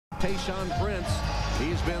Tayshaun Prince.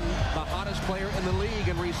 He's been the hottest player in the league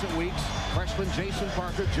in recent weeks. Freshman Jason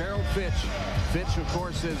Parker, Gerald Fitch. Fitch, of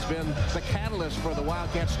course, has been the catalyst for the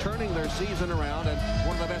Wildcats turning their season around and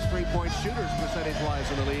one of the best three-point shooters percentage-wise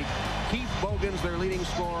in the league. Keith Bogans, their leading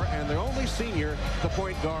scorer, and their only senior, the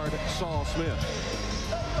point guard, Saul Smith.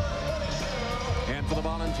 And for the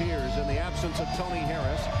Volunteers, in the absence of Tony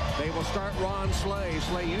Harris, they will start Ron Slay.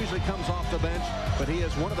 Slay usually comes off the bench, but he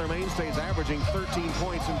is one of their mainstays, averaging 13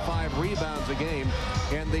 points and 5 rebounds a game.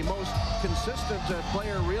 And the most consistent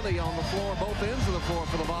player really on the floor, both ends of the floor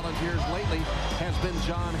for the Volunteers lately, has been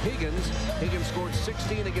John Higgins. Higgins scored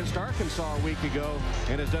 16 against Arkansas a week ago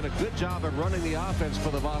and has done a good job of running the offense for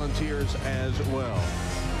the Volunteers as well.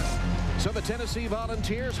 So the Tennessee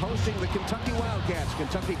Volunteers hosting the Kentucky Wildcats.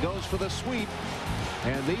 Kentucky goes for the sweep.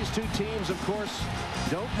 And these two teams, of course,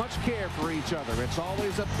 don't much care for each other. It's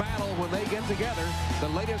always a battle when they get together. The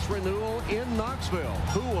latest renewal in Knoxville.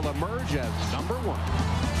 Who will emerge as #1?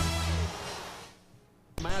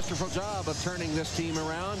 Masterful job of turning this team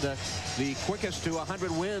around. The quickest to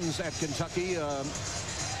 100 wins at Kentucky.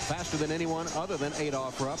 Faster than anyone other than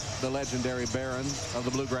Adolph Rupp, the legendary Baron of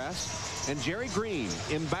the Bluegrass. And Jerry Green,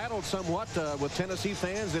 embattled somewhat with Tennessee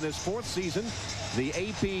fans in his 4th season, the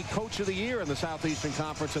AP Coach of the Year in the Southeastern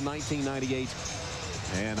Conference in 1998,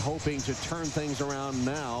 and hoping to turn things around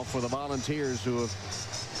now for the Volunteers, who have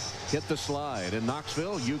hit the slide. In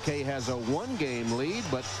Knoxville, UK has a 1-game lead,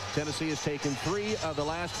 but Tennessee has taken 3 of the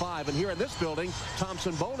last 5. And here in this building,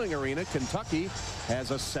 Thompson Bowling Arena, Kentucky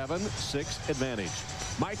has a 7-6 advantage.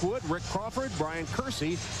 Mike Wood, Rick Crawford, Brian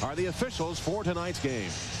Kersey are the officials for tonight's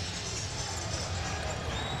game.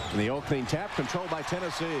 And the opening tap controlled by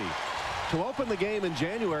Tennessee. To open the game in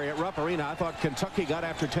January at Rupp Arena, I thought Kentucky got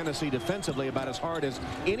after Tennessee defensively about as hard as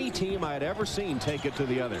any team I had ever seen take it to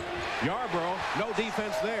the other. Yarbrough, no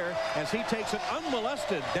defense there, as he takes it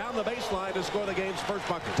unmolested down the baseline to score the game's first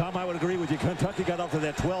bucket. Tom, I would agree with you. Kentucky got off to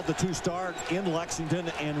that 12-2 start in Lexington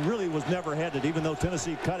and really was never headed, even though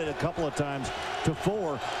Tennessee cut it a couple of times to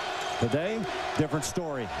 4. Today, different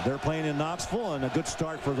story. They're playing in Knoxville, and a good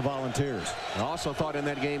start for the Volunteers. I also thought in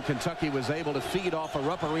that game Kentucky was able to feed off a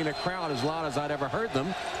Rupp Arena crowd as loud as I'd ever heard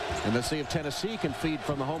them. And let's see if Tennessee can feed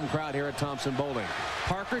from the home crowd here at Thompson Bowling.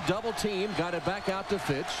 Parker double team, got it back out to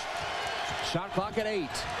Fitch. Shot clock at 8.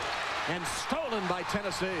 And stolen by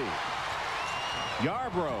Tennessee.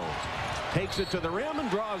 Yarbrough takes it to the rim and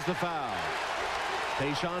draws the foul.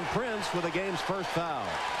 Tayshaun Prince with the game's first foul.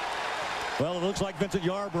 Well, it looks like Vincent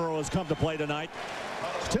Yarbrough has come to play tonight.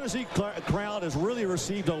 Tennessee crowd has really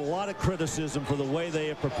received a lot of criticism for the way they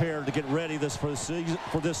have prepared to get ready for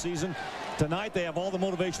this season. Tonight, they have all the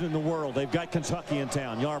motivation in the world. They've got Kentucky in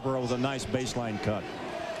town. Yarbrough with a nice baseline cut.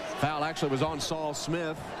 Foul actually was on Saul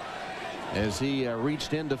Smith as he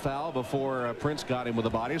reached in to foul before Prince got him with the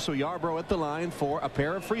body. So Yarbrough at the line for a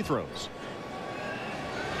pair of free throws.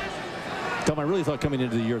 Tom, I really thought coming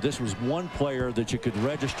into the year this was one player that you could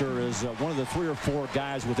register as one of the 3 or 4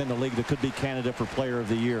 guys within the league that could be candidate for player of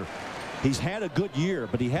the year. He's had a good year,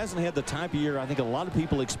 but he hasn't had the type of year I think a lot of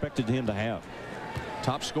people expected him to have.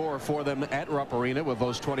 Top scorer for them at Rupp Arena with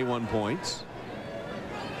those 21 points.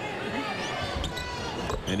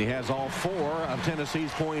 And he has all 4 of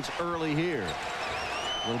Tennessee's points early here.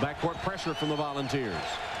 A little backcourt pressure from the Volunteers.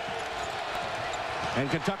 And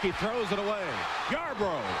Kentucky throws it away.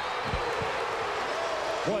 Yarbrough.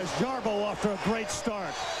 Boy, is Yarbrough off to a great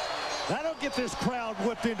start. That'll get this crowd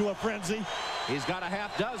whipped into a frenzy. He's got a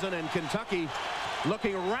half dozen, and Kentucky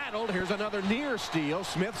looking rattled. Here's another near steal.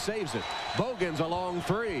 Smith saves it. Bogans a long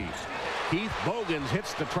 3. Keith Bogans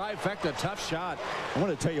hits the trifecta. Tough shot. I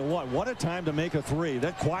want to tell you what a time to make a 3.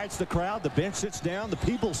 That quiets the crowd. The bench sits down. The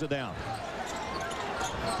people sit down.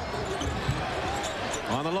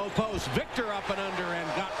 On the low post, Victor up and under and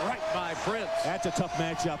got right by Prince. That's a tough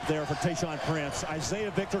matchup there for Tayshaun Prince.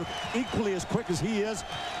 Isaiah Victor, equally as quick as he is,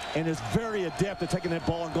 and is very adept at taking that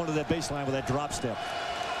ball and going to that baseline with that drop step.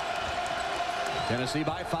 Tennessee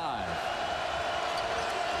by 5.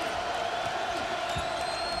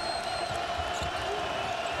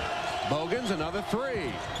 Bogans another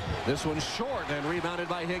 3. This one's short and rebounded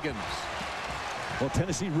by Higgins. Well,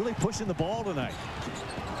 Tennessee really pushing the ball tonight.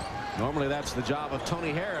 Normally that's the job of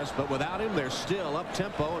Tony Harris, but without him they're still up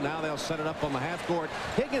tempo, and now they'll set it up on the half court.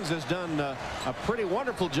 Higgins has done a pretty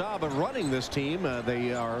wonderful job of running this team.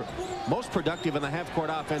 They are most productive in the half court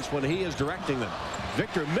offense when he is directing them.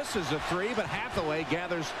 Victor misses a 3, but Hathaway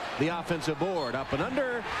gathers the offensive board. Up and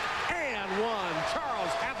under, and one.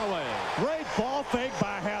 Charles Hathaway. Great ball fake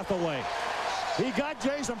by Hathaway. He got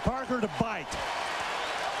Jason Parker to bite.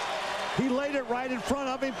 He laid it right in front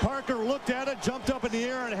of him. Parker looked at it, jumped up in the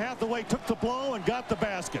air, and Hathaway took the blow and got the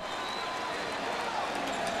basket.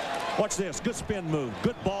 Watch this. Good spin move.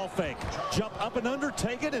 Good ball fake. Jump up and under,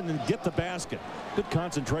 take it, and then get the basket. Good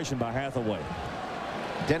concentration by Hathaway.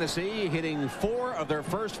 Tennessee hitting 4 of their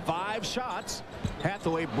first 5 shots.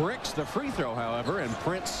 Hathaway bricks the free throw, however, and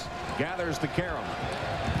Prince gathers the carom.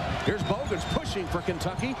 Here's Bogans pushing for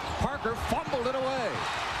Kentucky. Parker fumbled it away.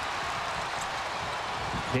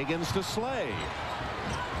 Higgins to Slay.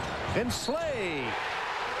 And Slay.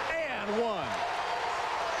 And one.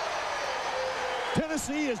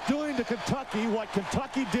 Tennessee is doing to Kentucky what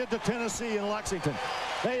Kentucky did to Tennessee in Lexington.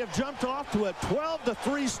 They have jumped off to a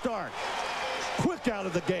 12-3 start. Quick out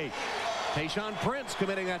of the gate. Tayshaun Prince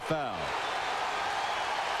committing that foul.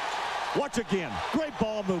 Watch again. Great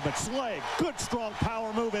ball movement. Slay. Good strong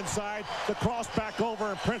power move inside. The cross back over,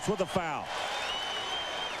 and Prince with a foul.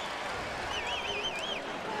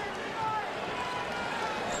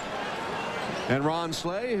 And Ron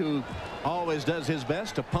Slay, who always does his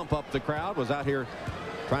best to pump up the crowd, was out here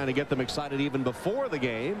trying to get them excited even before the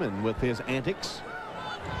game, and with his antics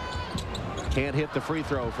can't hit the free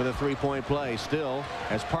throw for the three-point play. Still,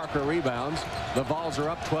 as Parker rebounds, the Vols are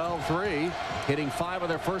up 12-3, hitting 5 of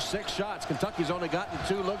their first 6 shots. Kentucky's only gotten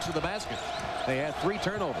 2 looks at the basket. They had 3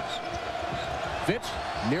 turnovers. Fitch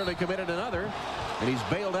nearly committed another, and he's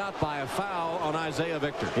bailed out by a foul on Isaiah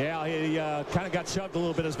Victor. Yeah, he kind of got shoved a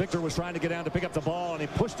little bit as Victor was trying to get down to pick up the ball, and he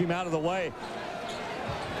pushed him out of the way.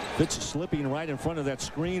 Fitch slipping right in front of that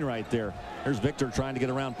screen right there. There's Victor trying to get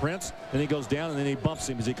around Prince, and he goes down, and then he bumps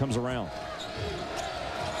him as he comes around.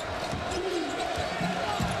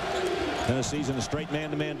 Tennessee's in a straight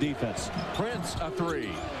man-to-man defense. Prince a 3.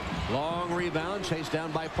 Long rebound chased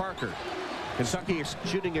down by Parker. Kentucky is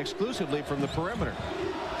shooting exclusively from the perimeter.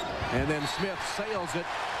 And then Smith sails it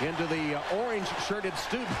into the orange-shirted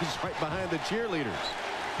students right behind the cheerleaders.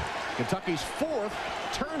 Kentucky's 4th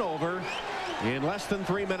turnover in less than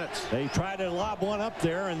 3 minutes. They tried to lob one up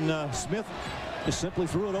there, and Smith just simply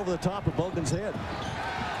threw it over the top of Bogan's head.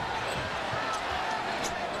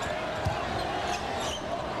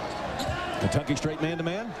 Kentucky straight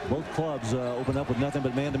man-to-man. Both clubs open up with nothing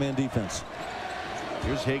but man-to-man defense.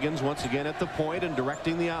 Here's Higgins once again at the point and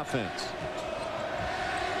directing the offense.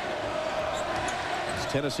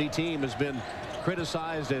 This Tennessee team has been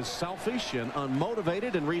criticized as selfish and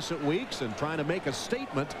unmotivated in recent weeks, and trying to make a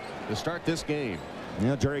statement to start this game.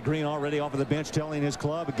 Yeah, Jerry Green already off of the bench telling his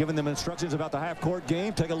club, giving them instructions about the half-court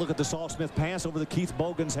game. Take a look at the Saul Smith pass over the Keith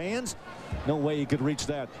Bogan's hands. No way he could reach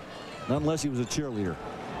that unless he was a cheerleader.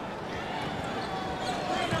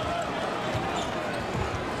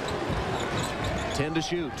 To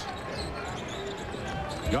shoot.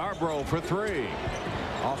 Yarbrough for 3.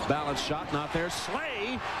 Off balance shot, not there.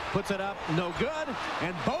 Slay puts it up, no good.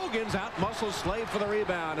 And Bogans out muscles Slay for the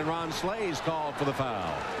rebound, and Ron Slay's called for the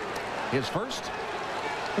foul. His first.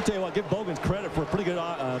 I'll tell you what, give Bogans credit for a pretty good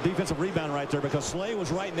defensive rebound right there, because Slay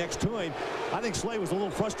was right next to him. I think Slay was a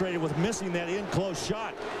little frustrated with missing that in-close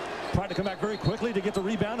shot. Tried to come back very quickly to get the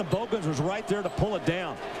rebound, and Bogans was right there to pull it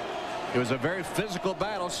down. It was a very physical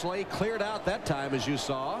battle. Slay cleared out that time, as you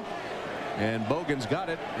saw. And Bogans got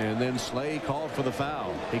it, and then Slay called for the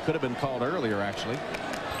foul. He could have been called earlier, actually.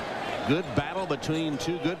 Good battle between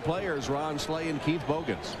 2 good players, Ron Slay and Keith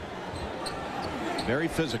Bogans. Very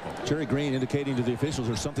physical. Jerry Green indicating to the officials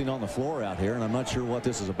there's something on the floor out here, and I'm not sure what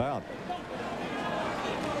this is about.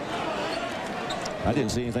 I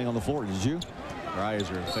didn't see anything on the floor. Did you? Our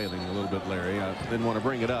eyes are failing a little bit, Larry. I didn't want to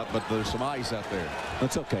bring it up, but there's some ice out there.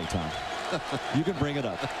 That's okay, Tom. You can bring it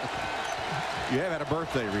up. You have had a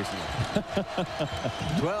birthday recently.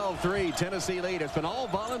 12-3 Tennessee lead. It's been all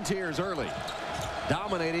volunteers early,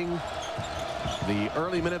 dominating the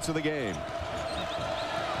early minutes of the game.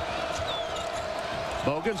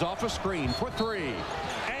 Bogans off a screen for 3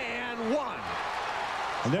 and 1.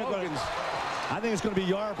 And Bogans. I think it's going to be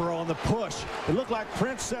Yarbrough on the push. It looked like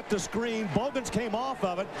Prince set the screen. Bogans came off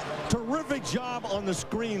of it. Terrific job on the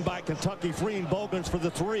screen by Kentucky, freeing Bogans for the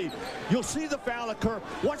 3. You'll see the foul occur.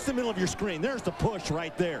 Watch the middle of your screen. There's the push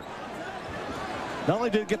right there. Not only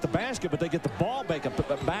did it get the basket, but they get the ball back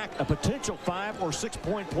a potential 5 or 6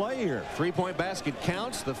 point play here. 3-point basket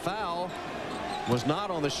counts. The foul was not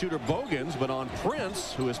on the shooter Bogans, but on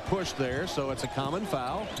Prince, who is pushed there. So it's a common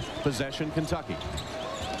foul. Possession, Kentucky.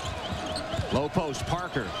 Low post,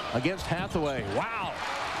 Parker against Hathaway. Wow.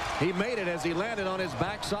 He made it as he landed on his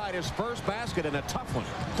backside. His first basket, and a tough one.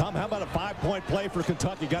 Tom, how about a 5-point play for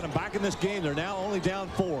Kentucky? Got him back in this game. They're now only down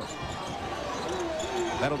 4.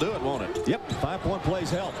 That'll do it, won't it? Yep, 5-point plays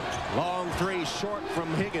help. Long 3 short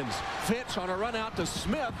from Higgins. Fitch on a run out to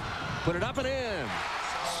Smith. Put it up and in.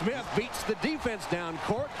 Smith beats the defense down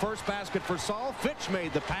court. First basket for Saul. Fitch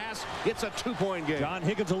made the pass. It's a 2-point game. John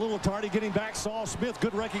Higgins a little tardy getting back. Saul Smith,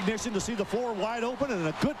 good recognition to see the floor wide open, and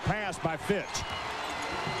a good pass by Fitch.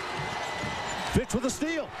 Fitch with a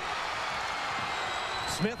steal.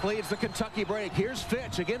 Smith leads the Kentucky break. Here's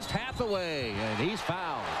Fitch against Hathaway, and he's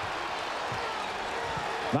fouled.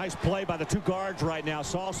 Nice play by the two guards right now.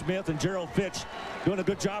 Saul Smith and Gerald Fitch doing a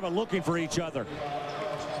good job of looking for each other.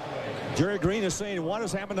 Jerry Green is saying, what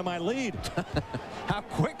has happened to my lead? How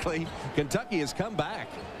quickly Kentucky has come back.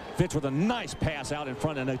 Fitch with a nice pass out in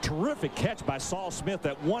front and a terrific catch by Saul Smith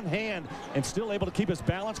at one hand and still able to keep his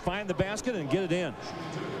balance, find the basket, and get it in.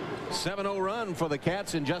 7-0 run for the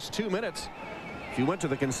Cats in just 2 minutes. If you went to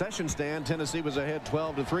the concession stand, Tennessee was ahead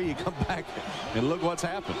 12-3. You come back and look what's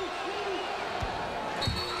happened.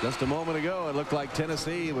 Just a moment ago, it looked like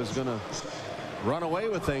Tennessee was going to run away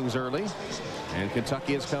with things early. And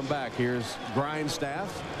Kentucky has come back. Here's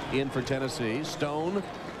Grindstaff in for Tennessee. Stone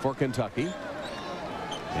for Kentucky.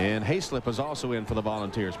 And Hayslip is also in for the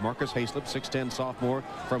Volunteers. Marcus Hayslip, 6'10 sophomore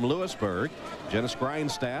from Lewisburg. Dennis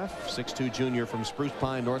Grindstaff, 6'2 junior from Spruce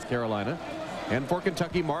Pine, North Carolina. And for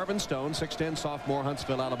Kentucky, Marvin Stone, 6'10 sophomore,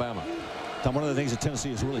 Huntsville, Alabama. Tom, one of the things that Tennessee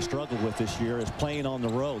has really struggled with this year is playing on the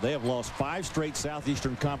road. They have lost 5 straight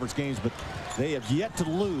Southeastern Conference games, but they have yet to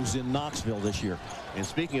lose in Knoxville this year. And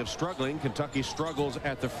speaking of struggling, Kentucky struggles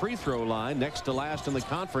at the free throw line, next to last in the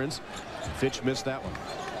conference. Fitch missed that one.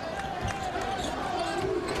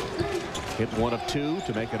 Hit 1 of 2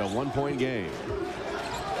 to make it a 1-point game.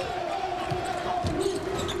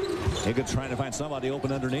 Higgins trying to find somebody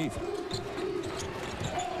open underneath.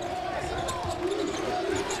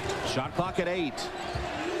 Shot clock at 8.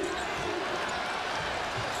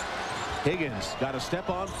 Higgins got a step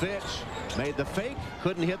on Fitch. Made the fake.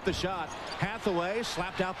 Couldn't hit the shot. Hathaway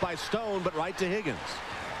slapped out by Stone, but right to Higgins.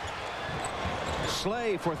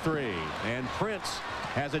 Slay for 3. And Prince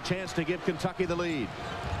has a chance to give Kentucky the lead.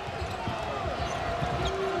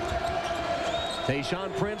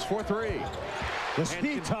 Tayshaun Prince for 3. Was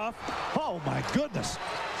he tough? Oh, my goodness.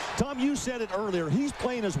 Tom, you said it earlier. He's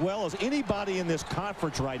playing as well as anybody in this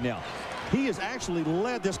conference right now. He has actually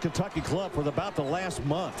led this Kentucky club for about the last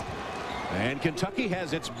month. And Kentucky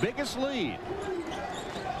has its biggest lead.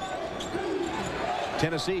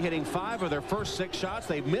 Tennessee hitting 5 of their first 6 shots.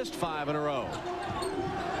 They've missed 5 in a row.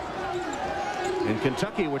 And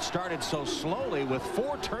Kentucky, which started so slowly with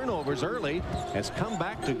 4 turnovers early, has come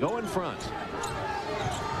back to go in front.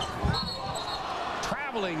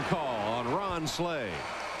 Traveling call on Ron Slay.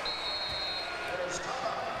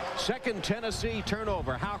 Second Tennessee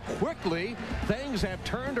turnover. How quickly things have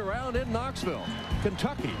turned around in Knoxville.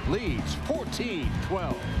 Kentucky leads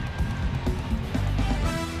 14-12.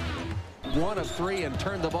 1 of 3 and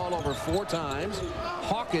turned the ball over 4 times.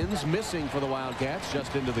 Hawkins missing for the Wildcats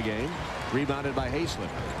just into the game. Rebounded by Hayslip.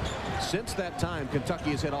 Since that time,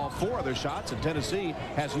 Kentucky has hit all 4 of their shots, and Tennessee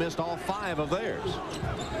has missed all 5 of theirs.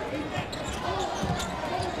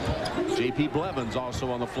 J.P. Blevins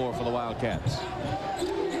also on the floor for the Wildcats.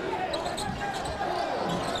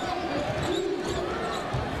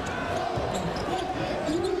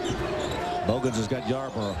 Bogans has got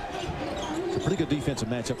Yarborough. It's a pretty good defensive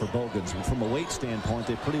matchup for Bogans. From a weight standpoint,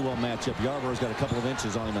 they pretty well match up. Yarborough's got a couple of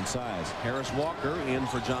inches on him in size. Harris Walker in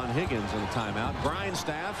for John Higgins in the timeout.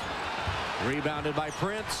 Grindstaff rebounded by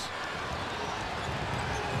Prince.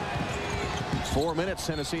 4 minutes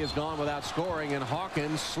Tennessee has gone without scoring, and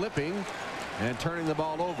Hawkins slipping and turning the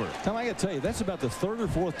ball over. Tom, I got to tell you, that's about the 3rd or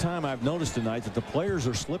 4th time I've noticed tonight that the players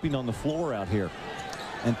are slipping on the floor out here.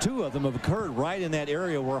 And 2 of them have occurred right in that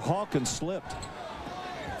area where Hawkins slipped.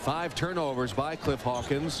 5 turnovers by Cliff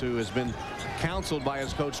Hawkins, who has been counseled by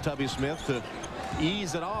his coach Tubby Smith to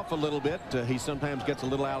ease it off a little bit. He sometimes gets a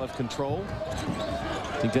little out of control.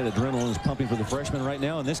 I think that adrenaline is pumping for the freshman right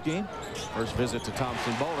now in this game. First visit to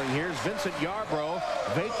Thompson Bowling. Here's Vincent Yarbrough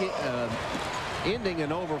ending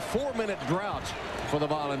an over 4-minute drought for the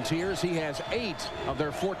Volunteers. He has 8 of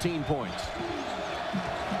their 14 points.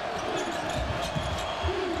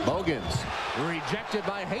 Bogans rejected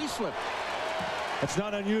by Hayslip. It's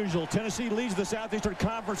not unusual. Tennessee leads the Southeastern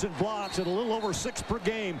Conference in blocks at a little over 6 per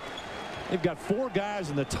game. They've got 4 guys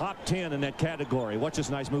in the top 10 in that category. Watch this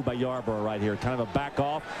nice move by Yarborough right here. Kind of a back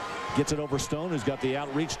off. Gets it over Stone, who's got the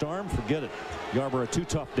outreached arm. Forget it. Yarborough too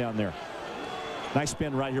tough down there. Nice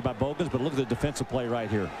spin right here by Bogans, but look at the defensive play right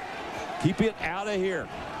here. Keep it out of here.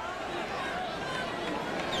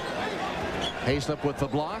 Hayslip with the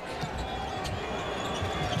block.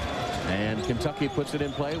 And Kentucky puts it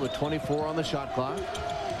in play with 24 on the shot clock.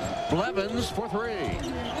 Blevins for three.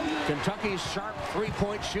 Kentucky's sharp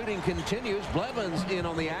three-point shooting continues. Blevins in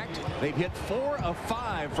on the act. They've hit 4 of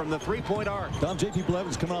 5 from the three-point arc. Tom, J.P.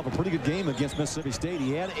 Blevins coming off a pretty good game against Mississippi State.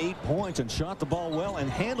 He had 8 points and shot the ball well and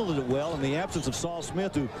handled it well in the absence of Saul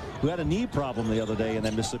Smith, who had a knee problem the other day in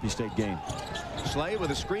that Mississippi State game. Slay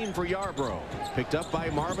with a screen for Yarbrough. Picked up by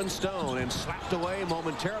Marvin Stone and slapped away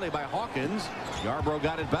momentarily by Hawkins. Yarbrough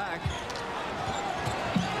got it back.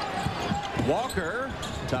 Walker,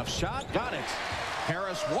 tough shot, got it.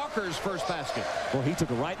 Harris Walker's first basket. Well, he took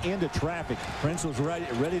it right into traffic. Prince was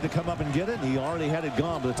ready to come up and get it, and he already had it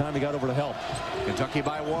gone by the time he got over to help. Kentucky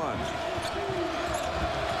by 1.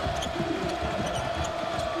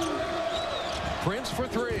 Prince for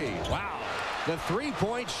 3. Wow. The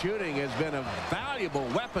three-point shooting has been a valuable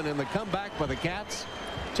weapon in the comeback by the Cats.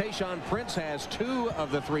 Tayshaun Prince has 2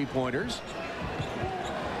 of the three-pointers.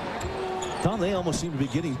 Tom, they almost seem to be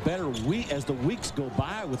getting better as the weeks go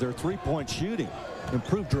by with their three-point shooting.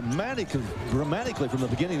 Improved dramatically from the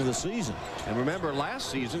beginning of the season. And remember, last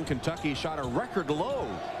season, Kentucky shot a record low,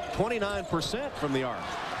 29% from the arc.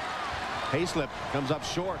 Hayslip comes up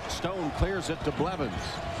short. Stone clears it to Blevins.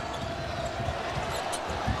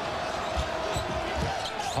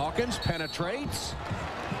 Hawkins penetrates.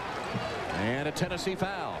 And a Tennessee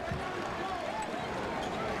foul.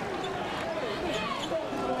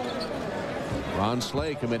 Ron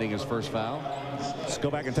Slay committing his first foul. Let's go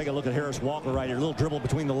back and take a look at Harris Walker right here. A little dribble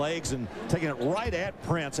between the legs and taking it right at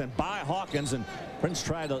Prince and by Hawkins. And Prince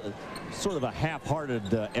tried a sort of a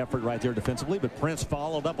half-hearted effort right there defensively, but Prince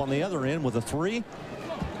followed up on the other end with a 3.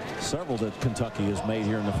 Several that Kentucky has made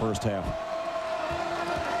here in the first half.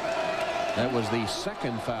 That was the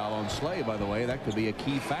second foul on Slay, by the way. That could be a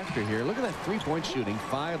key factor here. Look at that three-point shooting,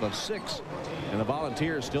 5 of 6. And the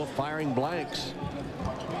Volunteers still firing blanks.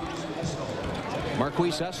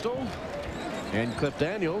 Marquise Estel and Cliff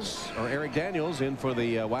Daniels, or Eric Daniels, in for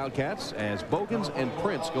the Wildcats as Bogans and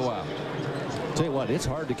Prince go out. Tell you what, it's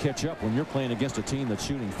hard to catch up when you're playing against a team that's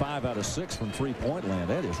shooting 5 out of 6 from three-point land.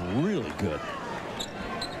 That is really good.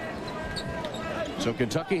 So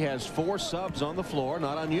Kentucky has 4 subs on the floor.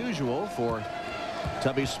 Not unusual for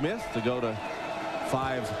Tubby Smith to go to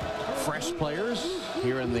 5 fresh players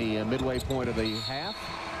here in the midway point of the half.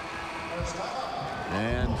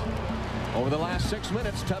 And over the last 6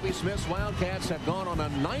 minutes, Tubby Smith's Wildcats have gone on a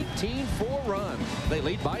 19-4 run. They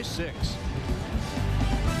lead by 6.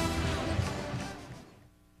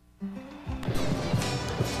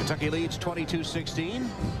 Kentucky leads 22-16.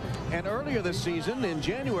 And earlier this season, in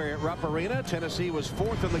January at Rupp Arena, Tennessee was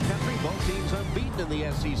 4th in the country. Both teams unbeaten in the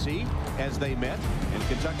SEC as they met. And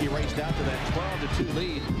Kentucky raced out to that 12-2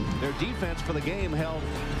 lead. Their defense for the game held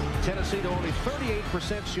Tennessee to only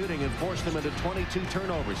 38% shooting and forced them into 22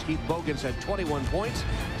 turnovers. Keith Bogans had 21 points.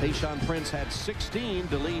 Tayshaun Prince had 16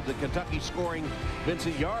 to lead the Kentucky scoring.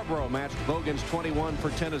 Vincent Yarbrough matched Bogans' 21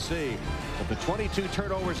 for Tennessee. But the 22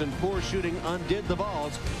 turnovers and poor shooting undid the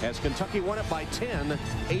Vols as Kentucky won it by 10,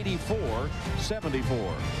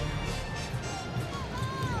 84-74.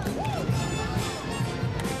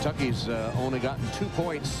 Kentucky's only gotten 2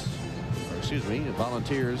 points. Or excuse me,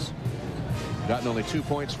 Volunteers gotten only 2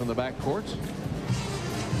 points from the backcourt.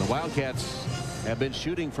 The Wildcats have been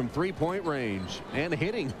shooting from three-point range and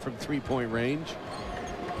hitting from three-point range.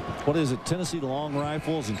 What is it? Tennessee long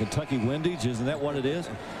rifles and Kentucky windage? Isn't that what it is?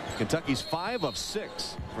 Kentucky's 5 of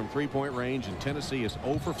 6 from three-point range, and Tennessee is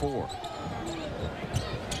 0 for 4.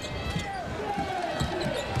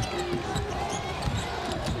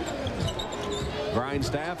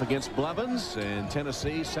 Grindstaff against Blevins, and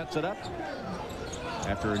Tennessee sets it up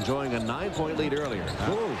after enjoying a 9-point lead earlier.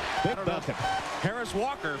 Ooh, big bucket. Harris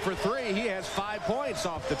Walker for 3. He has 5 points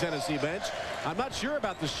off the Tennessee bench. I'm not sure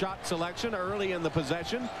about the shot selection early in the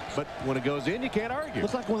possession, but when it goes in, you can't argue.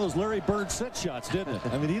 Looked like one of those Larry Bird set shots, didn't it?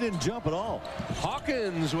 I mean, he didn't jump at all.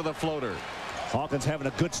 Hawkins with a floater. Hawkins having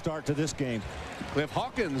a good start to this game. Cliff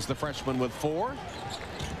Hawkins, the freshman, with 4.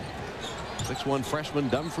 6'1" freshman,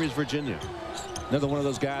 Dumfries, Virginia. Another one of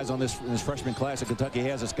those guys on this freshman class that Kentucky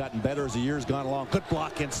has that's gotten better as the years gone along. Good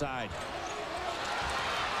block inside.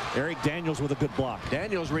 Eric Daniels with a good block.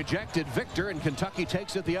 Daniels rejected Victor, and Kentucky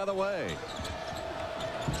takes it the other way.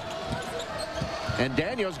 And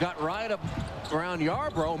Daniels got right up around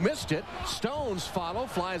Yarbrough, missed it. Stone's follow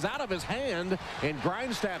flies out of his hand, and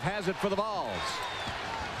Grindstaff has it for the Vols.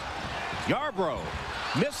 Yarbrough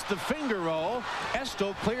missed the finger roll.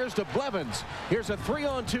 Estel clears to Blevins. Here's a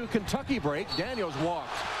 3-on-2 Kentucky break. Daniels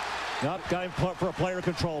walked. Not got him for a player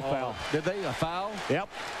control foul. Did they? A foul? Yep.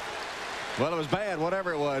 Well, it was bad,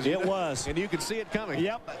 whatever it was. It was. And you could see it coming.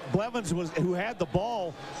 Yep. Blevins, who had the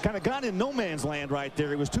ball, kind of got in no man's land right there.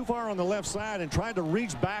 He was too far on the left side and tried to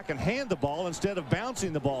reach back and hand the ball instead of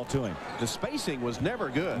bouncing the ball to him. The spacing was never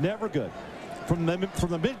good. Never good. From the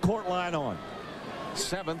midcourt line on.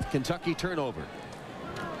 7th Kentucky turnover.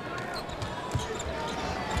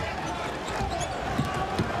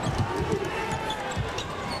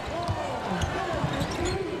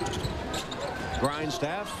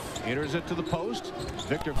 Grindstaff enters it to the post.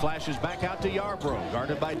 Victor flashes back out to Yarbrough.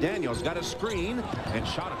 Guarded by Daniels. Got a screen and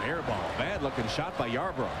shot an air ball. Bad looking shot by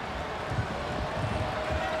Yarbrough.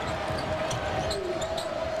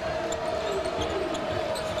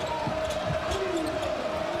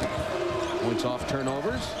 Points off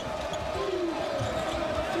turnovers.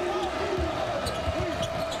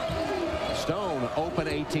 Stone, open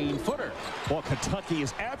 18-footer. Well, Kentucky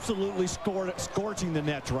is absolutely scorching the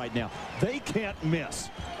nets right now. They can't miss.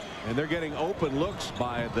 And they're getting open looks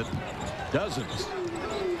by the dozens.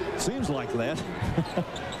 Seems like that.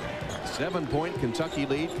 7-point Kentucky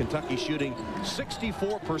lead. Kentucky shooting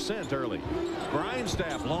 64% early.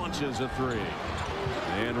 Grindstaff launches a three.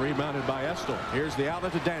 And rebounded by Estill. Here's the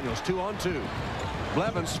outlet to Daniels. 2-on-2.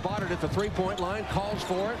 Blevins spotted at the three-point line. Calls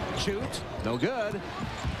for it. Shoots. No good.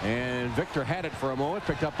 And Victor had it for a moment.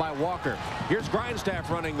 Picked up by Walker. Here's Grindstaff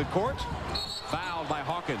running the court. Fouled by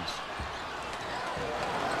Hawkins.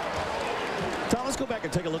 Tom, let's go back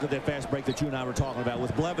and take a look at that fast break that you and I were talking about.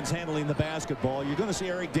 With Blevins handling the basketball, you're going to see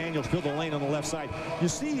Eric Daniels fill the lane on the left side. You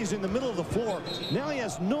see he's in the middle of the floor. Now he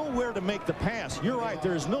has nowhere to make the pass. You're right.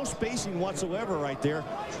 There is no spacing whatsoever right there.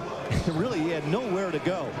 Really, he had nowhere to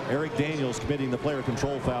go. Eric Daniels committing the player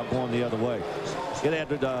control foul going the other way. It had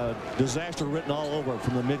disaster written all over it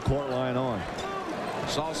from the midcourt line on.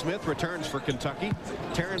 Saul Smith returns for Kentucky.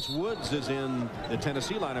 Terrence Woods is in the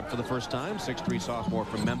Tennessee lineup for the first time. 6'3" sophomore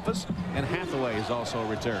from Memphis. And Hathaway is also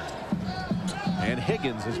returned. And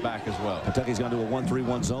Higgins is back as well. Kentucky's going to do a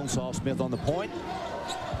 1-3-1 zone. Saul Smith on the point.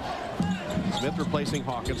 Smith replacing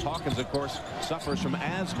Hawkins. Hawkins, of course, suffers from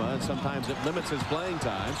asthma, and sometimes it limits his playing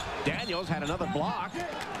time. Daniels had another block.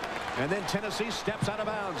 And then Tennessee steps out of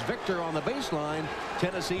bounds. Victor on the baseline.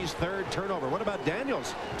 Tennessee's third turnover. What about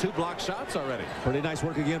Daniels? 2 block shots already. Pretty nice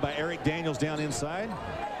work again by Eric Daniels down inside.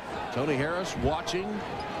 Tony Harris watching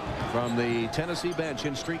from the Tennessee bench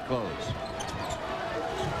in street clothes.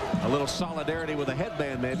 A little solidarity with a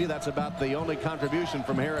headband, maybe. That's about the only contribution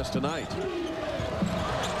from Harris tonight.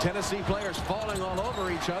 Tennessee players falling all over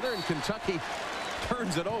each other, and Kentucky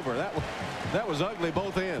turns it over. That was ugly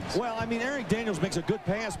both ends. Well, I mean, Eric Daniels makes a good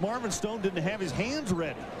pass. Marvin Stone didn't have his hands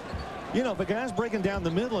ready. You know, if a guy's breaking down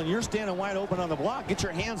the middle and you're standing wide open on the block, get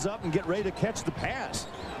your hands up and get ready to catch the pass.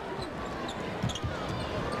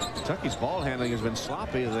 Kentucky's ball handling has been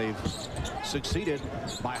sloppy. They've succeeded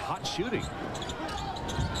by hot shooting.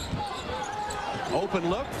 Open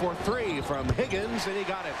look for 3 from Higgins, and he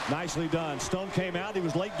got it. Nicely done. Stone came out. He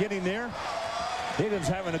was late getting there. Higgins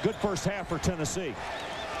having a good first half for Tennessee.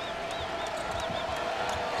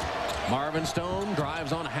 Marvin Stone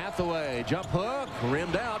drives on Hathaway. Jump hook,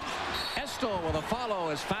 rimmed out. Estill with a follow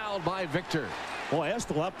is fouled by Victor. Boy,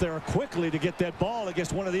 Estill up there quickly to get that ball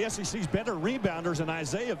against one of the SEC's better rebounders, and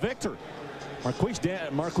Isaiah Victor. Marquise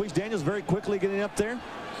Daniels very quickly getting up there.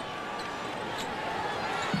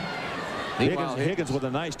 Higgins with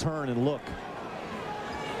a nice turn and look.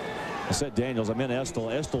 I said Daniels, I meant Estill.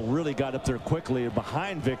 Estill really got up there quickly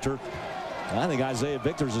behind Victor. I think Isaiah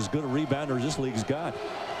Victor's as good a rebounder as this league's got.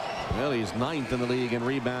 Well, he's 9th in the league in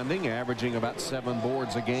rebounding, averaging about 7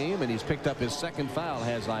 boards a game, and he's picked up his second foul,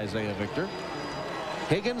 has Isaiah Victor.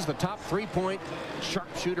 Higgins, the top 3-point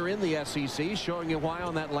sharpshooter in the SEC, showing you why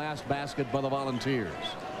on that last basket by the Volunteers.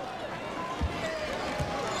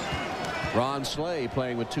 Ron Slay,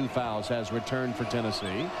 playing with 2 fouls, has returned for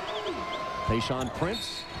Tennessee. Tayshaun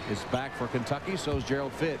Prince is back for Kentucky. So is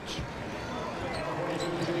Gerald Fitch.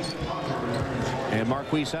 And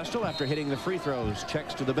Marquise Estill, after hitting the free throws,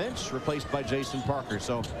 checks to the bench, replaced by Jason Parker.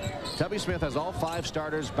 So Tubby Smith has all 5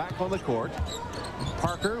 starters back on the court.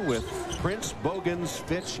 Parker with Prince, Bogans,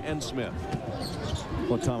 Fitch, and Smith.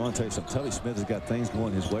 Well, Tom, I'll tell you something. Tubby Smith has got things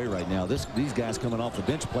going his way right now. These guys coming off the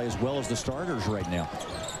bench play as well as the starters right now.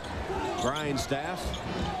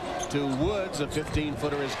 Grindstaff to Woods. A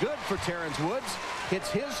 15-footer is good for Terrence Woods.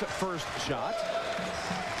 Hits his first shot.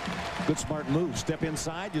 Good smart move. Step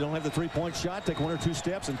inside. You don't have the 3-point shot. Take 1 or 2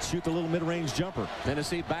 steps and shoot the little mid-range jumper.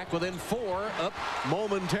 Tennessee back within 4, up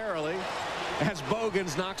momentarily as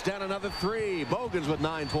Bogans knocks down another 3. Bogans with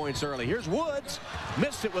 9 points early. Here's Woods.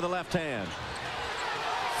 Missed it with a left hand.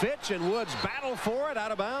 Fitch and Woods battle for it.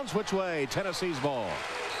 Out of bounds. Which way? Tennessee's ball.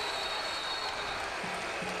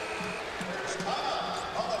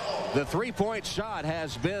 The three-point shot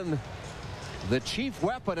has been the chief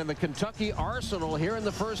weapon in the Kentucky arsenal here in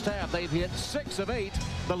the first half. They've hit 6 of 8.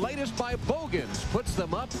 The latest by Bogans puts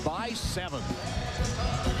them up by 7.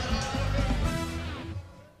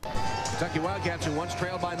 Kentucky Wildcats, who once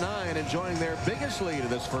trailed by 9, enjoying their biggest lead of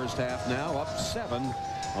this first half, now up 7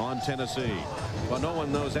 on Tennessee. Well, no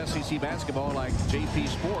one knows SEC basketball like JP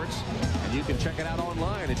Sports, and you can check it out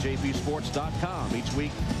online at jpsports.com. Each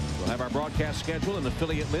week we'll have our broadcast schedule and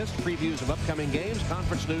affiliate list, previews of upcoming games,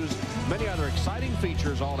 conference news, many other exciting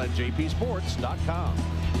features, all at jpsports.com.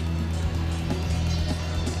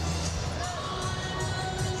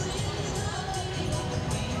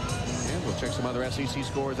 And we'll check some other SEC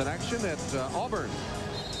scores in action at Auburn.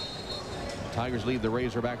 Tigers lead the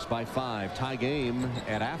Razorbacks by 5. Tie game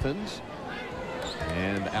at Athens.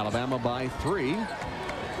 And Alabama by 3.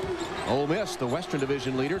 Ole Miss, the Western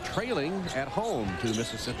Division leader, trailing at home to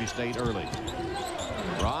Mississippi State early.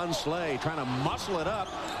 Ron Slay trying to muscle it up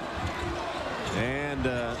and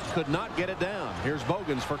could not get it down. Here's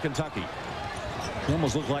Bogans for Kentucky. It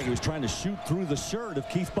almost looked like he was trying to shoot through the shirt of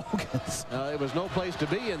Keith Bogans. It was no place to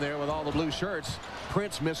be in there with all the blue shirts.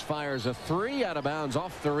 Prince misfires a 3 out of bounds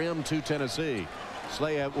off the rim to Tennessee.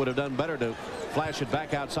 Slay would have done better to flash it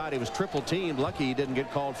back outside. He was triple teamed. Lucky he didn't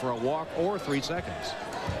get called for a walk or 3 seconds.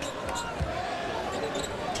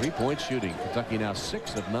 3-point shooting. Kentucky now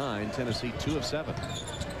 6 of 9. Tennessee 2 of 7.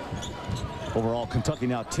 Overall, Kentucky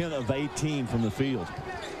now 10 of 18 from the field.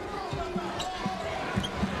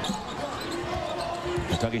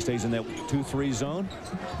 Kentucky stays in that 2-3 zone.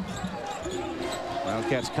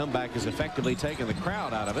 Wildcats comeback has effectively taken the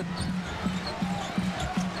crowd out of it.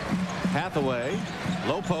 Hathaway,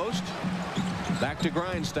 low post, back to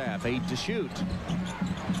Grindstaff, 8 to shoot.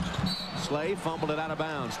 Slay fumbled it out of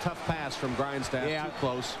bounds. Tough pass from Grindstaff. Yeah, too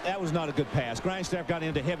close. That was not a good pass. Grindstaff got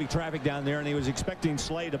into heavy traffic down there, and he was expecting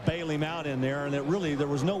Slay to bail him out in there, and there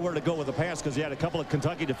was nowhere to go with the pass because he had a couple of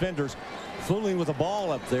Kentucky defenders fooling with the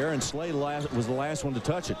ball up there, and Slay was the last one to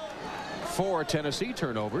touch it. 4 Tennessee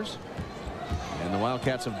turnovers, and the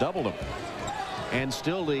Wildcats have doubled them and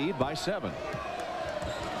still lead by 7.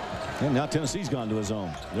 And now Tennessee's gone to his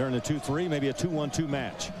own. They're in a 2-3, maybe a 2-1-2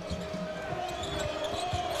 match.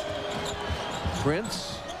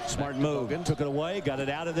 Prince, smart move. Took it away, got it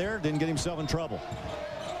out of there, didn't get himself in trouble.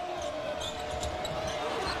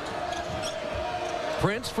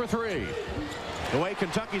 Prince for 3. The way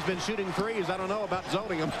Kentucky's been shooting threes, I don't know about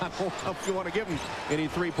zoning him. I don't know if you want to give him any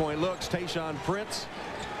 3-point looks. Tayshaun Prince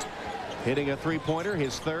hitting a 3-pointer,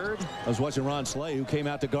 his 3rd. I was watching Ron Slay, who came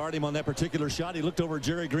out to guard him on that particular shot. He looked over at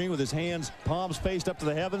Jerry Green with his hands, palms faced up to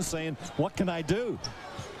the heavens, saying, "What can I do?"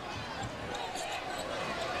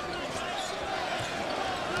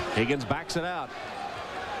 Higgins backs it out.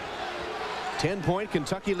 10-point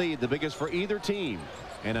Kentucky lead, the biggest for either team,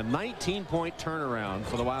 and a 19-point turnaround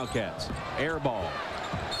for the Wildcats. Air ball.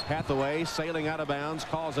 Hathaway sailing out of bounds,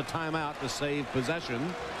 calls a timeout to save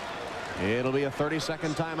possession. It'll be a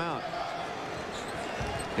 30-second timeout.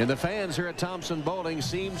 And the fans here at Thompson Bowling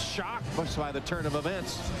seem shocked by the turn of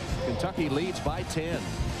events. Kentucky leads by 10.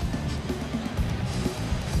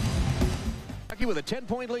 With a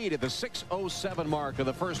 10-point lead at the 6:07 mark of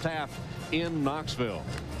the first half in Knoxville.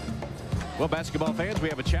 Well, basketball fans, we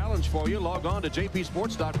have a challenge for you. Log on to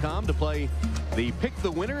jpsports.com to play the Pick the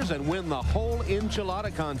Winners and win the whole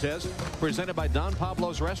enchilada contest presented by Don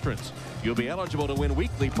Pablo's Restaurants. You'll be eligible to win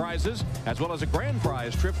weekly prizes as well as a grand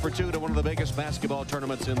prize trip for 2 to one of the biggest basketball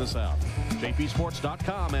tournaments in the South.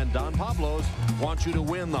 jpsports.com and Don Pablo's want you to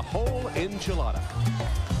win the whole enchilada.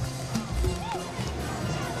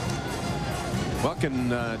 Well,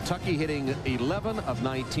 Kentucky hitting 11 of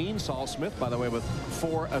 19. Saul Smith, by the way, with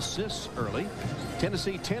 4 assists early.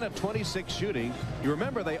 Tennessee 10 of 26 shooting. You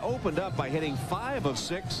remember they opened up by hitting 5 of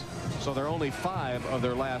 6, so they're only 5 of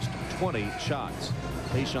their last 20 shots.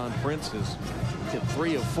 Tayshaun Prince has hit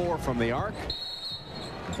 3 of 4 from the arc.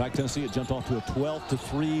 In fact, Tennessee had jumped off to a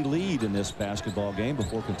 12-3 lead in this basketball game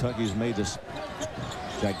before Kentucky's made this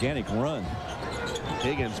gigantic run.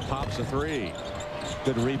 Higgins pops a 3.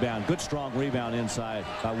 Good rebound. Good strong rebound inside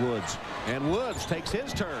by Woods. And Woods takes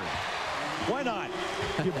his turn. Why not?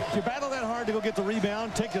 You battle that hard to go get the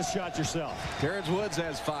rebound. Take this shot yourself. Terrence Woods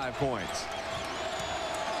has 5 points.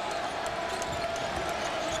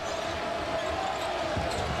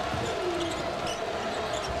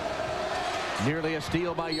 Nearly a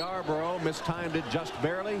steal by Yarborough. Mistimed it just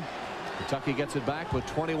barely. Kentucky gets it back with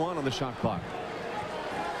 21 on the shot clock.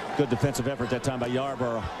 Good defensive effort that time by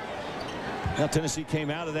Yarborough. Now Tennessee came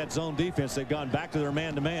out of that zone defense. They've gone back to their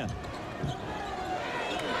man-to-man.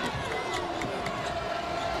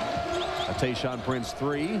 A Tayshaun Prince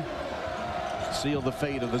 3. seal the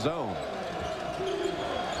fate of the zone.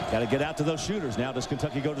 Got to get out to those shooters. Now does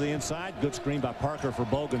Kentucky go to the inside? Good screen by Parker for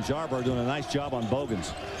Bogans. Yarborough doing a nice job on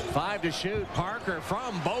Bogans. 5 to shoot. Parker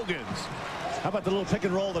from Bogans. How about the little pick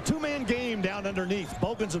and roll? The two-man game down underneath.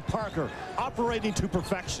 Bogans and Parker operating to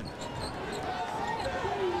perfection.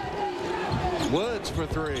 Woods for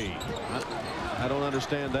 3. I don't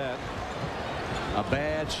understand that. A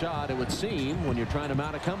bad shot, it would seem, when you're trying to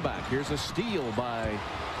mount a comeback. Here's a steal by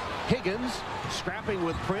Higgins, scrapping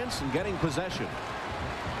with Prince and getting possession.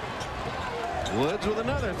 Woods with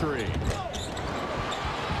another 3.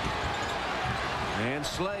 And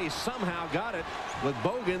Slay somehow got it with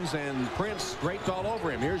Bogans, and Prince draped all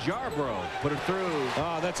over him. Here's Yarborough. Put it through.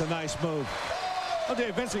 Oh, that's a nice move.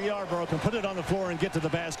 Okay, Vincent Yarborough can put it on the floor and get to the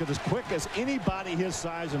basket as quick as anybody his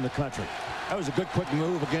size in the country. That was a good quick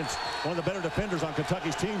move against one of the better defenders on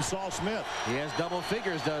Kentucky's team, Saul Smith. He has double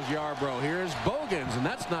figures, does Yarborough. Here's Bogans, and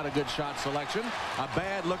that's not a good shot selection. A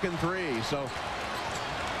bad looking 3. So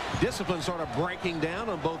discipline sort of breaking down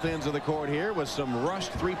on both ends of the court here with some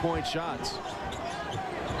rushed three-point shots.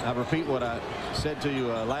 I repeat what I said to you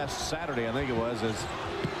last Saturday, I think it was, as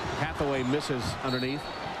Hathaway misses underneath.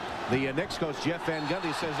 The Knicks coach Jeff Van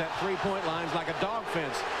Gundy says that three-point line's like a dog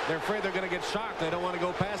fence. They're afraid they're going to get shocked. They don't want to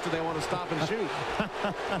go past it. They want to stop and shoot.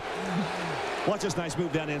 Watch this nice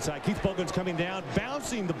move down inside. Keith Bogans coming down,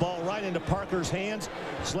 bouncing the ball right into Parker's hands.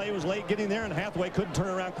 Slay was late getting there, and Hathaway couldn't turn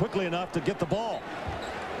around quickly enough to get the ball.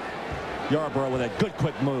 Yarborough with a good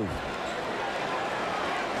quick move.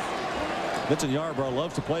 Vincent Yarborough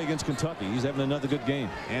loves to play against Kentucky. He's having another good game.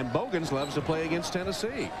 And Bogans loves to play against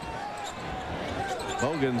Tennessee.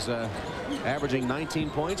 Bogans averaging 19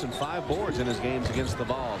 points and 5 boards in his games against the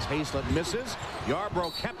Vols. Hayslip misses. Yarborough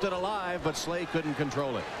kept it alive, but Slay couldn't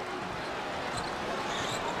control it.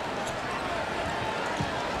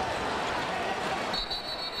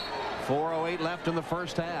 .408 left in the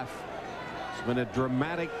first half. It's been a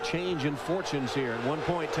dramatic change in fortunes here. At one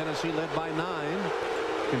point, Tennessee led by 9.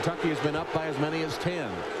 Kentucky has been up by as many as 10.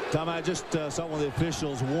 Tom, I just saw one of the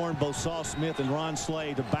officials warn both Saul Smith and Ron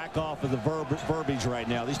Slay to back off of the verbiage right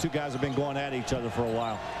now. These two guys have been going at each other for a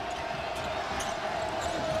while.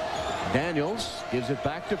 Daniels gives it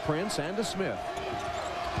back to Prince and to Smith.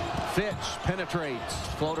 Fitch penetrates.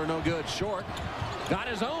 Floater no good. Short. Got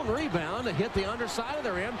his own rebound to hit the underside of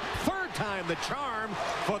the rim. Third time the charm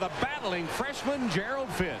for the battling freshman Gerald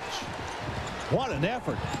Fitch. What an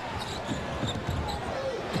effort.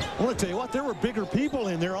 I want to tell you what, there were bigger people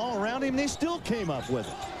in there all around him, and they still came up with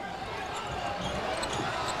it.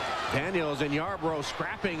 Daniels and Yarborough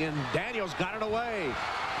scrapping, and Daniels got it away.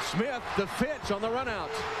 Smith to Fitch on the run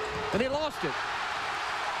out, and he lost it.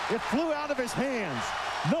 It flew out of his hands.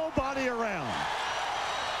 Nobody around.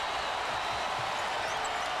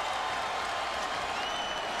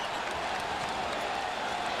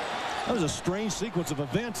 That was a strange sequence of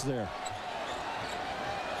events there.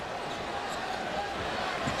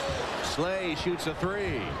 Slay shoots a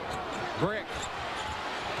 3. Brick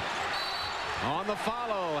on the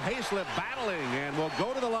follow. Hayslip battling and will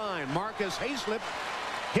go to the line. Marcus Hayslip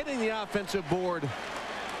hitting the offensive board,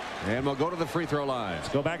 and we'll go to the free throw line. Let's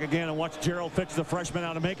go back again and watch Gerald Fitch, the freshman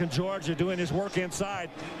out of Macon, Georgia, doing his work inside.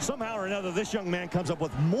 Somehow or another, this young man comes up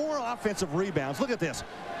with more offensive rebounds. Look at this.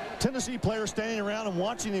 Tennessee player standing around and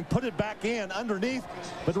watching him put it back in underneath,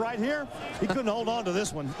 but right here he couldn't hold on to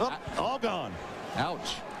this one. Oh, all gone.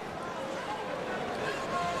 Ouch.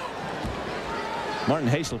 Martin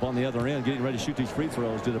Hayslip on the other end getting ready to shoot these free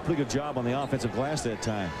throws. Did a pretty good job on the offensive glass that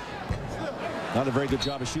time. Not a very good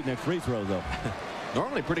job of shooting that free throw, though.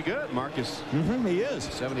 Normally pretty good, Marcus. He is.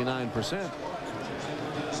 79%.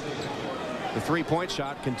 The three-point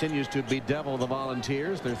shot continues to bedevil the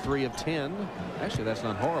Volunteers. They're 3 of 10. Actually, that's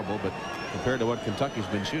not horrible, but compared to what Kentucky's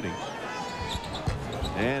been shooting.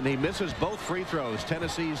 And he misses both free throws.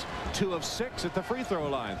 Tennessee's 2 of 6 at the free throw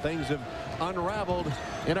line. Things have unraveled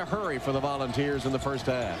in a hurry for the Volunteers in the first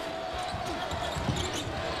half.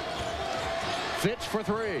 Fitch for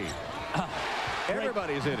 3.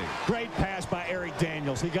 Everybody's hitting. Great pass by Eric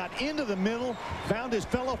Daniels. He got into the middle, found his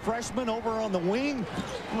fellow freshman over on the wing.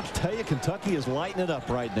 I'll tell you, Kentucky is lighting it up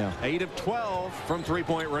right now. 8 of 12 from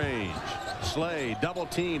three-point range. Slay double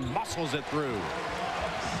team, muscles it through.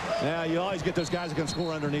 Yeah, you always get those guys that can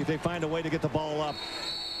score underneath. They find a way to get the ball up.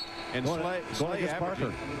 And Slay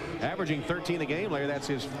averaging 13 a game, Larry. That's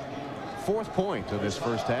his 4th point of this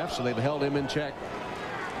first half, so they've held him in check.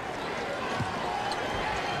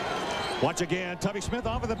 Watch again. Tubby Smith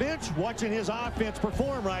off of the bench, watching his offense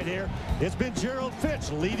perform right here. It's been Gerald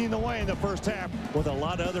Fitch leading the way in the first half with a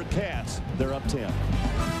lot of other Cats. They're up 10.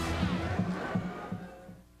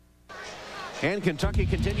 And Kentucky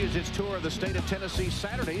continues its tour of the state of Tennessee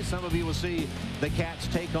Saturday. Some of you will see the Cats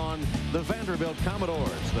take on the Vanderbilt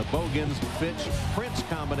Commodores. The Bogans-Fitch-Prince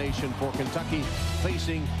combination for Kentucky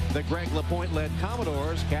facing the Greg LaPointe-led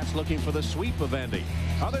Commodores. Cats looking for the sweep of Vandy.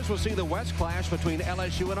 Others will see the West clash between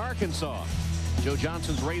LSU and Arkansas. Joe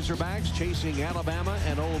Johnson's Razorbacks chasing Alabama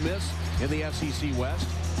and Ole Miss in the SEC West.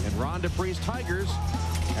 And Ron Dupree's Tigers,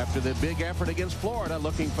 after the big effort against Florida,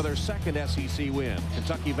 looking for their second SEC win.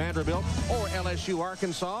 Kentucky Vanderbilt or LSU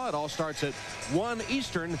Arkansas. It all starts at 1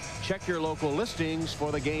 Eastern. Check your local listings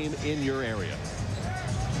for the game in your area.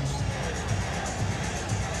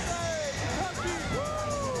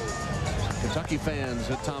 Kentucky fans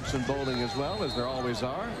at Thompson Bowling as well, as there always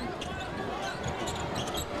are.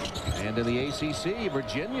 And in the ACC,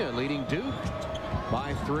 Virginia leading Duke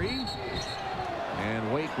by 3.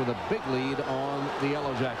 And Wake with a big lead on the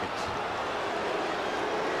Yellow Jackets.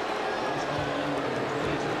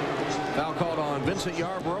 Foul called on Vincent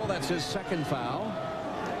Yarborough. That's his second foul.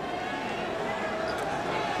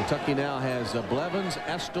 Kentucky now has Blevins,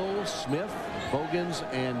 Estill, Smith, Bogans,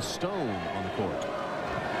 and Stone on the court.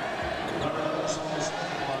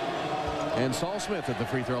 And Saul Smith at the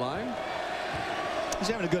free throw line. He's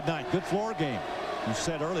having a good night. Good floor game. You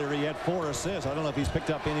said earlier he had 4 assists. I don't know if he's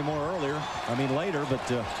picked up any more later,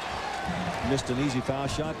 but missed an easy foul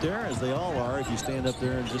shot there, as they all are if you stand up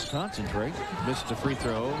there and just concentrate. Missed a free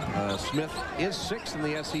throw. Smith is 6th in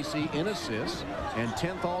the SEC in assists and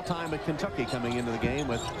 10th all-time at Kentucky, coming into the game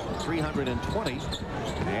with 320.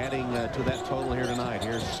 And adding to that total here tonight.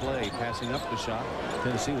 Here's Slay passing up the shot.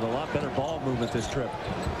 Tennessee with a lot better ball movement this trip.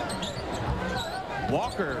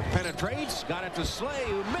 Walker penetrates, got it to Slay,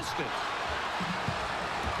 who missed it.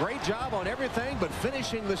 Great job on everything but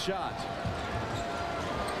finishing the shot.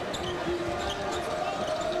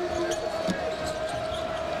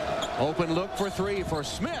 Open look for 3 for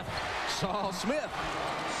Smith. Saul Smith.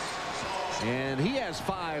 And he has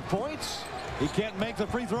 5 points. He can't make the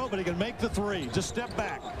free throw, but he can make the 3. Just step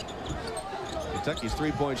back. Kentucky's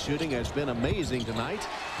three-point shooting has been amazing tonight.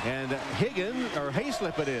 And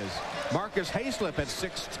Hayslip it is. Marcus Hayslip at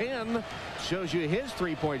 6'10" shows you his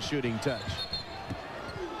three-point shooting touch.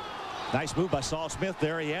 Nice move by Saul Smith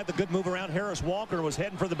there. He had the good move around Harris Walker, was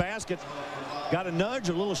heading for the basket. Got a nudge,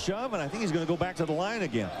 a little shove, and I think he's going to go back to the line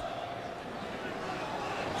again.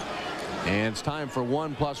 And it's time for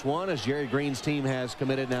 1+1, as Jerry Green's team has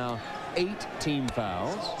committed now 8 team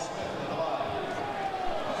fouls.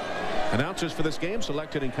 Announcers for this game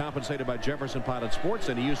selected and compensated by Jefferson Pilot Sports.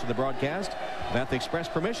 Any use of the broadcast without the express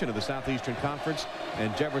permission of the Southeastern Conference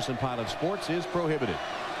and Jefferson Pilot Sports is prohibited.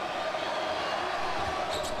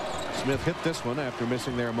 Smith hit this one after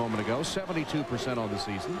missing there a moment ago. 72% on the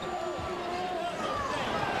season.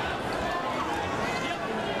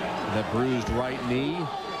 And that bruised right knee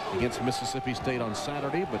against Mississippi State on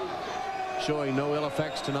Saturday, but showing no ill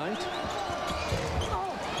effects tonight.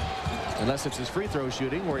 Unless it's his free throw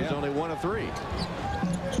shooting, where he's only 1 of 3.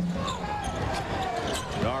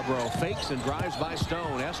 Yarborough fakes and drives by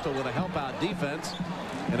Stone. Estill with a help out defense.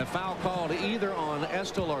 And a foul called either on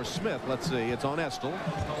Estill or Smith. Let's see. It's on Estill.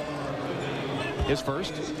 His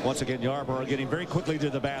first. Once again, Yarborough getting very quickly to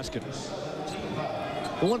the basket.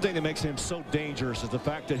 The one thing that makes him so dangerous is the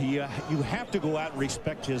fact that you have to go out and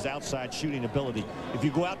respect his outside shooting ability. If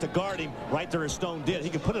you go out to guard him right there as Stone did, he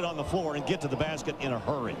can put it on the floor and get to the basket in a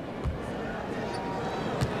hurry.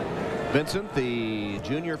 Vincent, the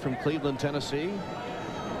junior from Cleveland, Tennessee,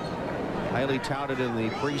 highly touted in the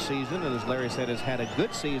preseason, and as Larry said, has had a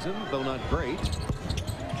good season, though not great,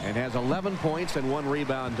 and has 11 points and 1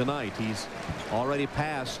 rebound tonight. He's already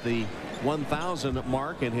passed the 1,000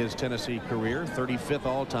 mark in his Tennessee career, 35th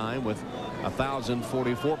all-time, with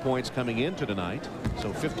 1,044 points coming into tonight.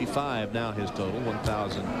 So 55 now his total,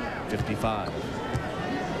 1,055.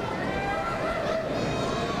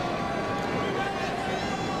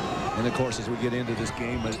 And of course, as we get into this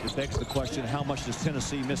game, it begs the question, how much does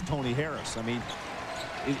Tennessee miss Tony Harris? I mean,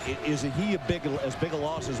 is he as big a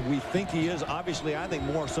loss as we think he is? Obviously, I think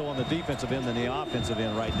more so on the defensive end than the offensive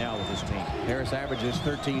end right now with this team. Harris averages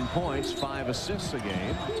 13 points, 5 assists a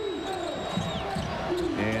game.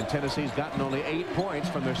 And Tennessee's gotten only 8 points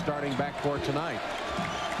from their starting backcourt tonight,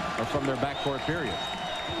 or from their backcourt period.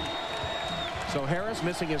 So Harris,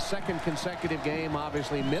 missing his 2nd consecutive game,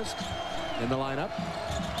 obviously missed in the lineup.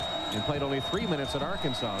 And played only 3 minutes at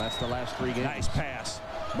Arkansas. That's the last 3 games. Nice pass.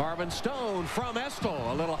 Marvin Stone from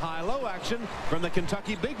Estill. A little high-low action from the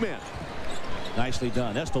Kentucky big men. Nicely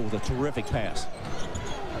done. Estill with a terrific pass.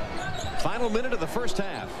 Final minute of the first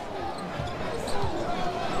half.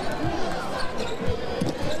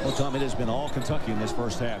 Well, Tom, it has been all Kentucky in this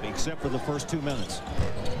first half, except for the first 2 minutes.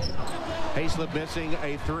 Hayslip missing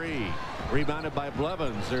a three. Rebounded by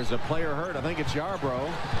Blevins. There's a player hurt. I think it's Yarbrough.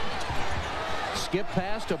 Skip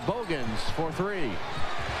pass to Bogans for three.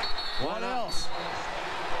 What else?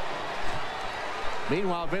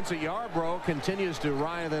 Meanwhile, Vincent Yarbrough continues to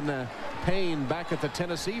writhe in pain back at the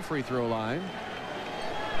Tennessee free throw line.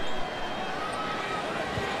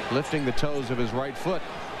 Lifting the toes of his right foot.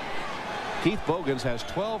 Keith Bogans has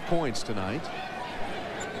 12 points tonight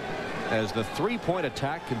as the three-point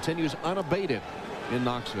attack continues unabated in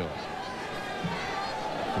Knoxville.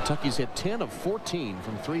 Kentucky's hit 10 of 14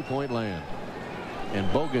 from three-point land.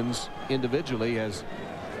 And Bogans individually has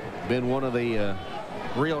been one of the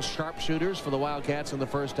real sharpshooters for the Wildcats in the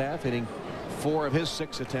first half, hitting 4 of his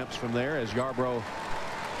 6 attempts from there as Yarbrough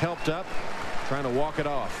helped up, trying to walk it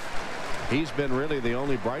off. He's been really the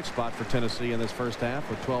only bright spot for Tennessee in this first half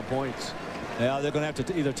with 12 points. Yeah, they're going to have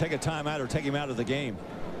to either take a timeout or take him out of the game.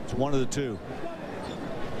 It's one of the two.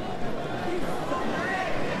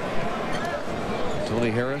 Tony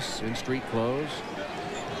Harris in street clothes.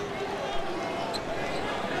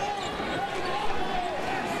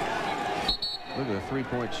 Look at the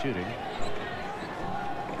three-point shooting.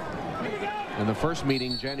 In the first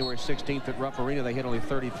meeting, January 16th at Rupp Arena, they hit only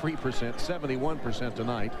 33%, 71%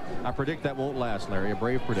 tonight. I predict that won't last, Larry. A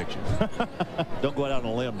brave prediction. Don't go out on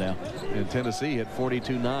a limb now. And Tennessee hit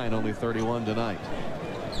 42-9, only 31 tonight.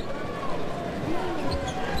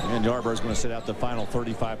 And Yarbrough's going to sit out the final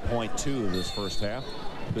 35.2 of this first half.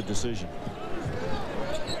 Good decision.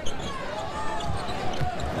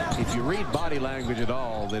 If you read body language at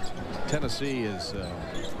all, that Tennessee is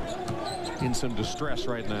in some distress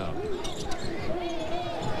right now.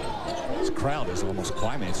 This crowd is almost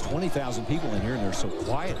quiet. It's 20,000 people in here, and they're so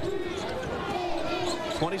quiet.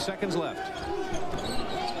 20 seconds left.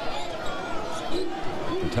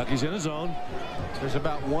 Kentucky's in his zone. There's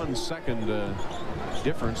about 1 second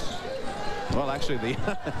difference. Well, actually,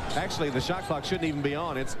 the shot clock shouldn't even be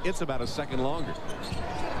on. It's about a second longer.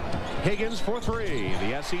 Higgins for three.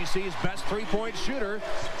 The SEC's best three-point shooter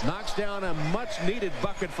knocks down a much-needed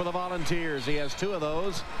bucket for the Volunteers. He has 2 of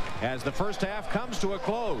those as the first half comes to a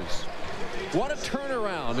close. What a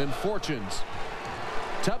turnaround in fortunes.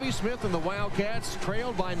 Tubby Smith and the Wildcats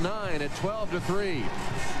trailed by 9 at 12-3.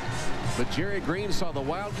 But Jerry Green saw the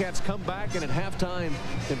Wildcats come back, and at halftime,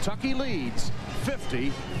 Kentucky leads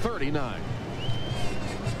 50-39.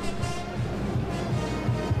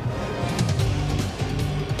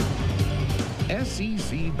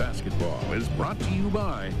 SEC Basketball is brought to you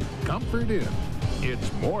by Comfort Inn.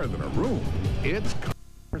 It's more than a room. It's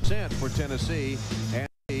percent for Tennessee.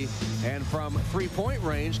 And from three-point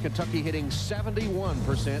range, Kentucky hitting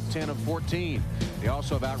 71%, 10 of 14. They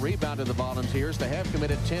also have out-rebounded the Volunteers. They have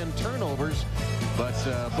committed 10 turnovers, but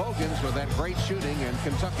Bogans with that great shooting, and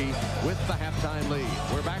Kentucky with the halftime lead.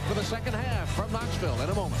 We're back for the second half from Knoxville in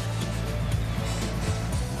a moment.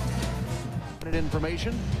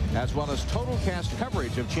 Information as well as total cast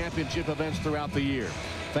coverage of championship events throughout the year.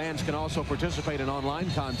 Fans can also participate in online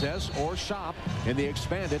contests or shop in the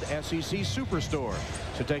expanded SEC Superstore.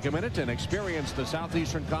 So take a minute and experience the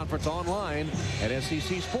Southeastern Conference online at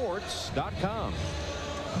secsports.com.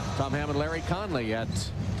 Tom Hammond, Larry Conley at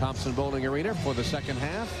Thompson Bowling Arena for the second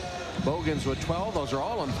half. Bogans with 12. Those are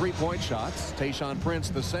all on three-point shots. Tayshaun Prince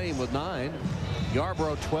the same with 9.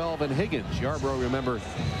 Yarbrough 12 and Higgins. Yarbrough, remember,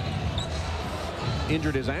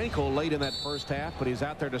 injured his ankle late in that first half, but he's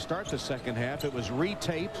out there to start the second half. It was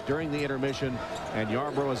retaped during the intermission, and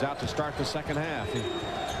Yarbrough is out to start the second half.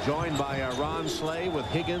 Joined by Ron Slay with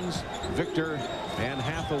Higgins, Victor, and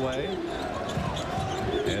Hathaway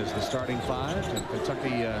as the starting 5. And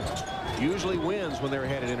Kentucky usually wins when they're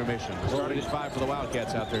ahead at intermission. Starting at 5 for the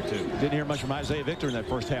Wildcats out there, too. Didn't hear much from Isaiah Victor in that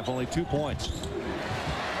first half, only 2 points.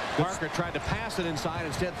 Parker tried to pass it inside,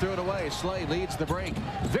 instead threw it away. Slay leads the break.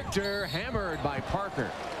 Victor hammered by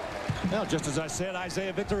Parker. Well, just as I said,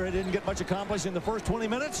 Isaiah Victor didn't get much accomplished in the first 20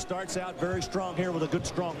 minutes. Starts out very strong here with a good,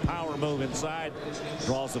 strong power move inside.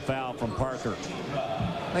 Draws the foul from Parker.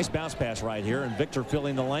 Nice bounce pass right here, and Victor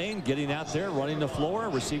filling the lane, getting out there, running the floor,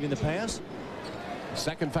 receiving the pass.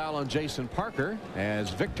 Second foul on Jason Parker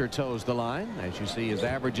as Victor toes the line. As you see, his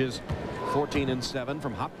averages 14 and 7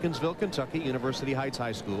 from Hopkinsville, Kentucky, University Heights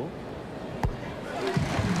High School.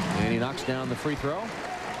 And he knocks down the free throw.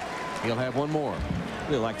 He'll have one more.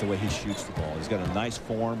 Really like the way he shoots the ball. He's got a nice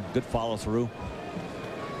form, good follow through.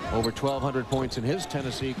 Over 1,200 points in his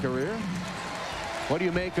Tennessee career. What do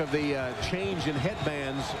you make of the change in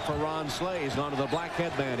headbands for Ron Slay? He's gone to the black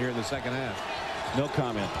headband here in the second half. No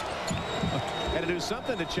comment. Had to do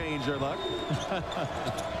something to change their luck.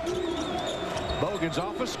 Bogans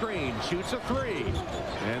off a screen, shoots a three,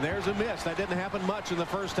 and there's a miss. That didn't happen much in the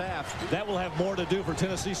first half. That will have more to do for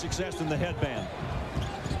Tennessee's success than the headband.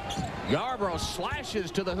 Yarbrough slashes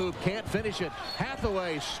to the hoop, can't finish it.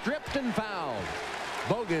 Hathaway stripped and fouled.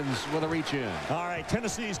 Bogans with a reach in. All right,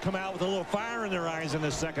 Tennessee's come out with a little fire in their eyes in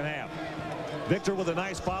this second half. Victor with a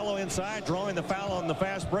nice follow inside, drawing the foul on the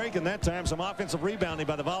fast break, and that time some offensive rebounding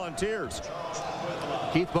by the Volunteers.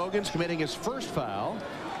 Keith Bogans committing his first foul,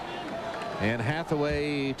 and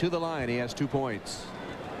Hathaway to the line. He has 2 points.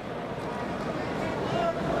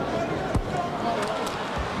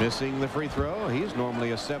 Missing the free throw. He's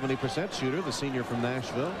normally a 70% shooter, the senior from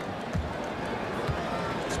Nashville.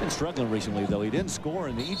 He's been struggling recently, though. He didn't score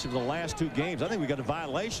in each of the last 2 games. I think we got a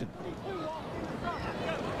violation.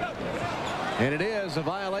 And it is a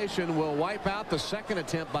violation. Will wipe out the second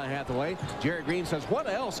attempt by Hathaway. Jerry Green says, what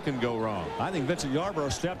else can go wrong? I think Vincent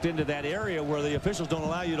Yarbrough stepped into that area where the officials don't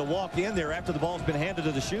allow you to walk in there after the ball's been handed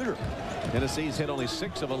to the shooter. Tennessee's hit only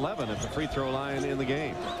 6 of 11 at the free throw line in the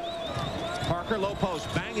game. Parker, low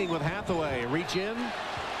post, banging with Hathaway. Reach in,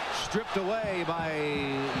 stripped away by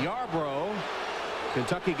Yarbrough.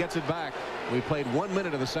 Kentucky gets it back. We played 1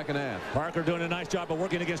 minute of the second half. Parker doing a nice job of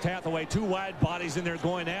working against Hathaway. 2 wide bodies in there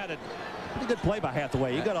going at it. Pretty good play by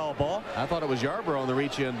Hathaway. He got all ball. I thought it was Yarbrough on the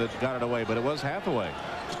reach in that got it away, but it was Hathaway.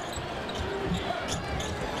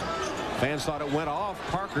 Fans thought it went off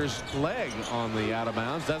Parker's leg on the out of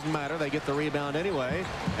bounds. Doesn't matter. They get the rebound anyway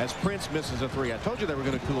as Prince misses a three. I told you they were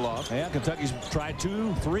going to cool off. Yeah, Kentucky's tried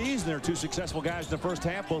 2 threes, and there are 2 successful guys in the first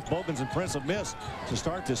half. Both Bogans and Prince have missed to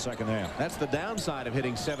start this second half. That's the downside of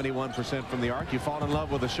hitting 71% from the arc. You fall in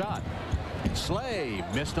love with the shot. Slay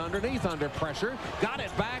missed underneath under pressure. Got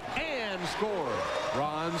it back and scored.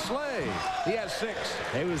 Ron Slay. He has 6.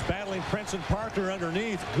 He was battling Prince and Parker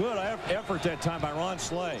underneath. Good effort that time by Ron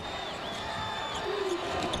Slay.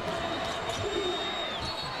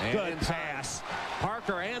 Good pass.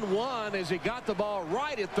 Parker and one as he got the ball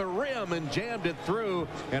right at the rim and jammed it through.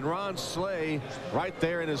 And Ron Slay right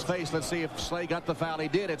there in his face. Let's see if Slay got the foul. He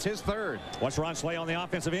did. It's his 3rd. Watch Ron Slay on the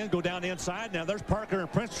offensive end go down the inside. Now there's Parker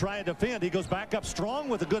and Prince trying to defend. He goes back up strong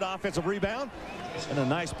with a good offensive rebound and a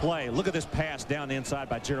nice play. Look at this pass down the inside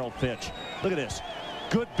by Gerald Fitch. Look at this.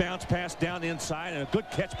 Good bounce pass down the inside and a good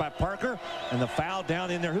catch by Parker, and the foul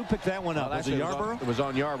down in there. Who picked that one up? Was it Yarbrough? It was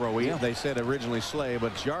on Yarbrough. They said originally Slay,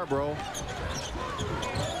 but it's Yarbrough.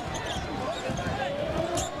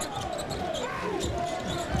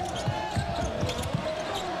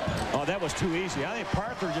 Oh, that was too easy. I think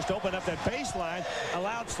Parker just opened up that baseline,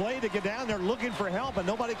 allowed Slay to get down there looking for help, and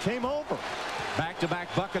nobody came over.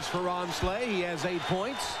 Back-to-back buckets for Ron Slay. He has 8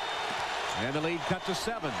 points. And the lead cut to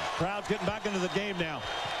 7. Crowd's getting back into the game now.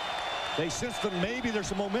 They sense that maybe there's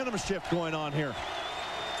some momentum shift going on here.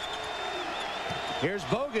 Here's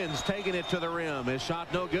Bogans taking it to the rim. His shot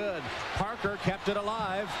no good. Parker kept it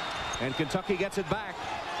alive, and Kentucky gets it back.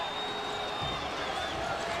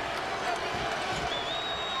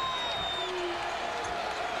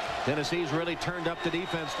 Tennessee's really turned up the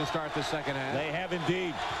defense to start the second half. They have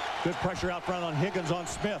indeed. Good pressure out front on Higgins on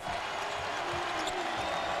Smith.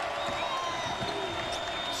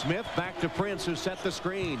 Smith back to Prince, who set the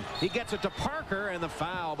screen. He gets it to Parker, and the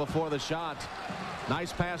foul before the shot.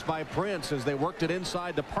 Nice pass by Prince as they worked it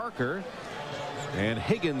inside to Parker. And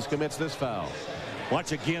Higgins commits this foul.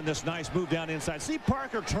 Watch again this nice move down inside. See,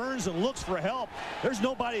 Parker turns and looks for help. There's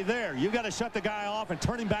nobody there. You've got to shut the guy off and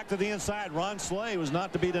turn him back to the inside. Ron Slay was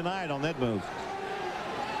not to be denied on that move.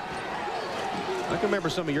 I can remember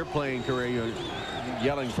some of your playing career, you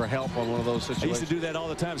yelling for help on one of those situations. I used to do that all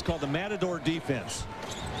the time. It's called the Matador defense.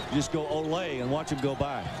 You just go Olay and watch him go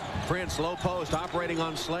by. Prince low post operating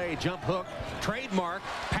on Slay. Jump hook. Trademark.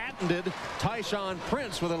 Patented. Tyshawn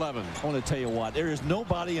Prince with 11. I want to tell you what. There is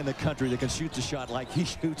nobody in the country that can shoot the shot like he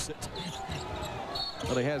shoots it.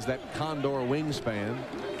 Well, he has that condor wingspan.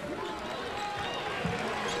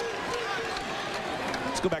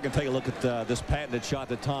 Let's go back and take a look at this patented shot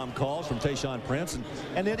that Tom calls from Tyshawn Prince.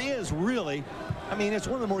 And it is really, I mean, it's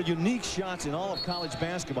one of the more unique shots in all of college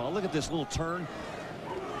basketball. Look at this little turn.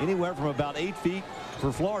 Anywhere from about 8 feet.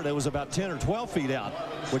 For Florida, it was about 10 or 12 feet out,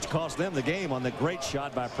 which cost them the game on the great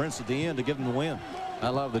shot by Prince at the end to give them the win. I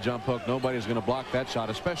love the jump hook. Nobody's going to block that shot,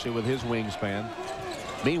 especially with his wingspan.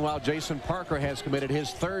 Meanwhile, Jason Parker has committed his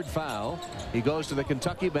 3rd foul. He goes to the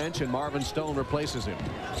Kentucky bench, and Marvin Stone replaces him.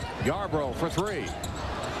 Yarbrough for 3.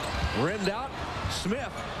 Rimmed out.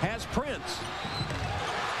 Smith has Prince.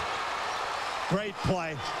 Great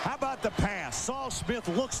play. How about the pass? Saul Smith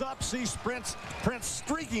looks up, sees Prince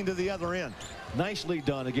streaking to the other end. Nicely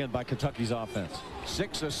done again by Kentucky's offense.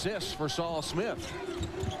 6 assists for Saul Smith.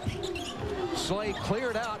 Slay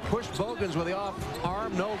cleared out, pushed Bogans with the off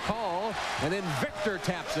arm, no call, and then Victor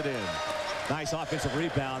taps it in. Nice offensive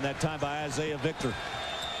rebound that time by Isaiah Victor.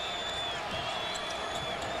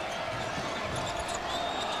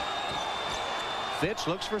 Fitch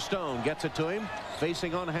looks for Stone, gets it to him,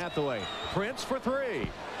 facing on Hathaway. Prince for three.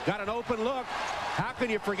 Got an open look. How can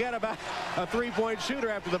you forget about a three-point shooter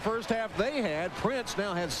after the first half they had? Prince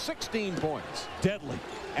now has 16 points. Deadly.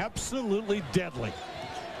 Absolutely deadly.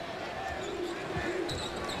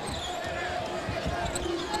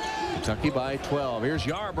 Kentucky by 12. Here's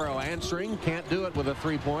Yarborough answering. Can't do it with a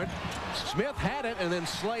three-point. Smith had it, and then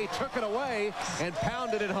Slay took it away and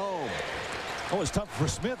pounded it home. What was tough for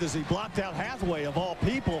Smith is he blocked out Hathaway, of all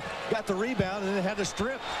people, got the rebound, and then had to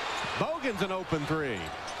strip. Bogans an open three.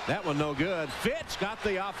 That one no good. Fitch got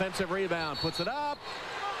the offensive rebound, puts it up,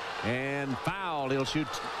 and fouled. He'll shoot,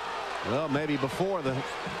 well, maybe before the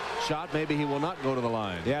shot. Maybe he will not go to the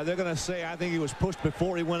line. Yeah, they're going to say, I think he was pushed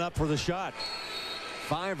before he went up for the shot.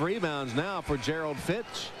 5 rebounds now for Gerald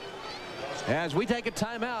Fitch. As we take a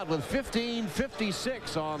timeout with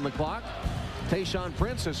 15:56 on the clock. Tayshaun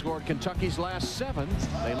Prince has scored Kentucky's last 7.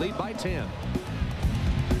 They lead by 10.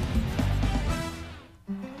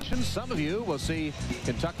 Some of you will see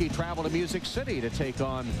Kentucky travel to Music City to take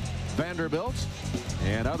on Vanderbilt,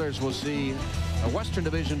 and others will see a Western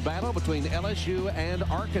Division battle between LSU and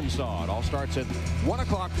Arkansas. It all starts at 1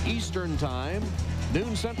 o'clock Eastern Time,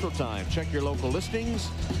 noon Central Time. Check your local listings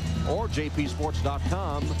or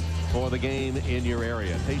jpsports.com for the game in your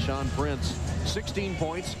area. Tayshaun Prince, 16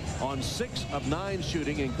 points on 6 of 9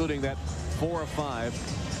 shooting, including that 4 of 5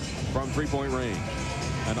 from three-point range.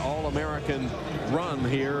 An All-American run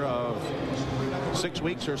here of 6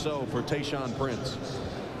 weeks or so for Tayshaun Prince.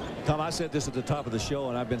 Tom, I said this at the top of the show,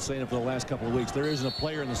 and I've been saying it for the last couple of weeks. There isn't a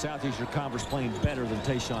player in the Southeastern Conference playing better than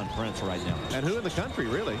Tayshaun Prince right now. And who in the country,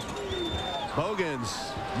 really?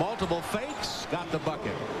 Bogans, multiple fakes, got the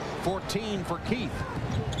bucket. 14 for Keith.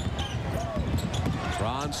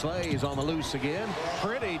 Ron Slay's on the loose again.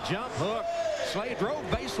 Pretty jump hook. Slay drove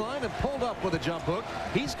baseline and pulled up with a jump hook.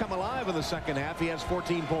 He's come alive in the second half. He has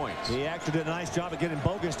 14 points. He actually did a nice job of getting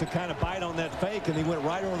Bogans to kind of bite on that fake, and he went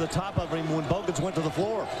right over the top of him when Bogans went to the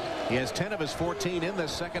floor. He has 10 of his 14 in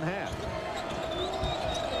this second half.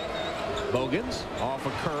 Bogans off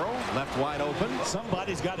a curl, left wide open.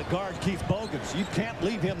 Somebody's got to guard Keith Bogans. You can't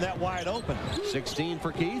leave him that wide open. 16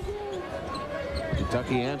 for Keith.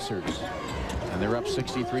 Kentucky answers, and they're up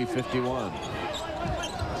 63-51.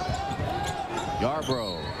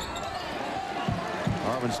 Yarbrough.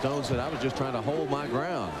 Marvin Stone said, I was just trying to hold my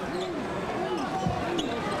ground.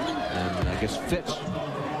 And I guess Fitch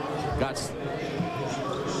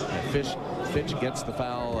gets the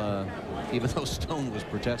foul, even though Stone was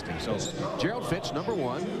protesting. So Gerald Fitch, number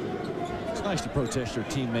 1. It's nice to protest your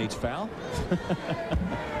teammates' foul.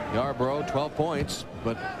 Yarbrough, 12 points,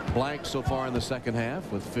 but blank so far in the second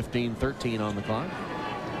half with 15-13 on the clock.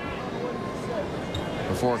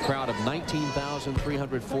 Before a crowd of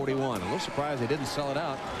 19,341. A little surprised they didn't sell it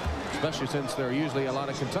out, especially since there are usually a lot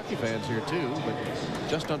of Kentucky fans here too, but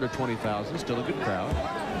just under 20,000, still a good crowd.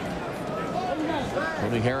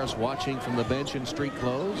 Tony Harris watching from the bench in street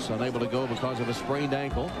clothes, unable to go because of a sprained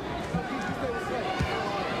ankle.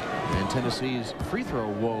 And Tennessee's free throw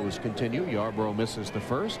woes continue. Yarbrough misses the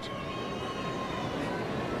first.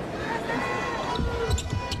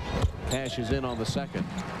 Cashes in on the second.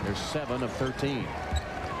 There's 7 of 13.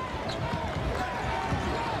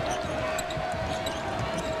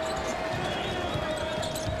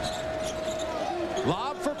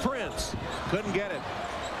 Lob for Prince. Couldn't get it.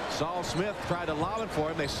 Saul Smith tried to lob it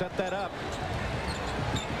for him. They set that up.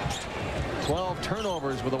 12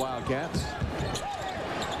 turnovers with the Wildcats.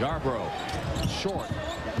 Yarbrough short.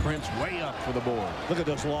 Prince way up for the board. Look at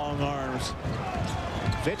those long arms.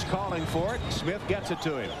 Fitch calling for it. Smith gets it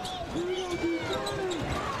to him.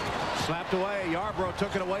 Slapped away. Yarbrough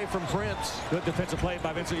took it away from Prince. Good defensive play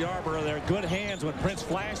by Vincent Yarbrough there. Good hands when Prince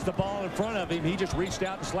flashed the ball in front of him. He just reached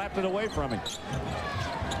out and slapped it away from him.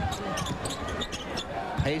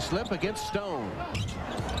 Hayslip against Stone.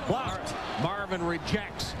 Blocked. Marvin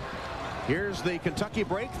rejects. Here's the Kentucky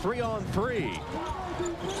break. 3-on-3.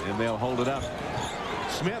 And they'll hold it up.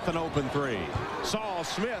 Smith an open 3. Saul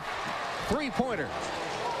Smith. Three-pointer.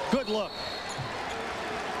 Good look.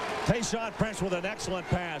 Tayshaun Prince with an excellent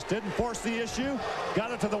pass. Didn't force the issue.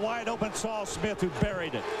 Got it to the wide open Saul Smith, who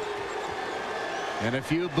buried it. And a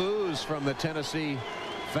few boos from the Tennessee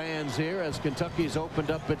fans here as Kentucky's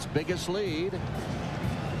opened up its biggest lead.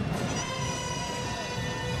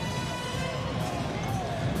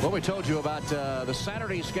 Well, we told you about the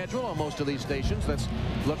Saturday schedule on most of these stations. Let's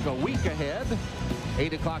look a week ahead.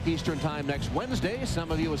 8 o'clock Eastern time next Wednesday. Some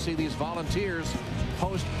of you will see these Volunteers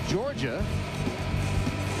host Georgia.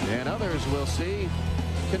 And others will see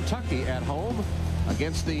Kentucky at home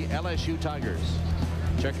against the LSU Tigers.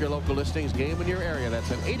 Check your local listings, game in your area. That's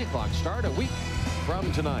an 8 o'clock start a week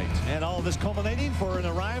from tonight. And all of this culminating for an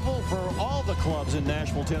arrival for all the clubs in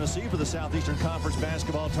Nashville, Tennessee for the Southeastern Conference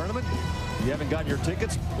basketball tournament. If you haven't gotten your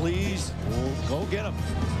tickets, please go get them.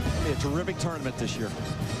 It'll be a terrific tournament this year.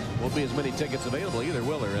 Won't be as many tickets available either,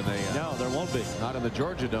 will there? No, there won't be. Not in the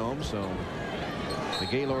Georgia Dome, so the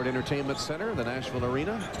Gaylord Entertainment Center, the Nashville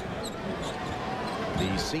Arena,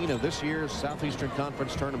 the scene of this year's Southeastern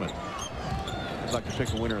Conference tournament. I'd like to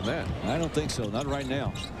pick a winner in that. I don't think so. Not right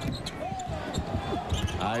now.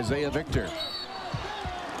 Isaiah Victor.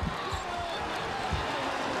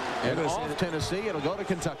 And off Tennessee, it'll go to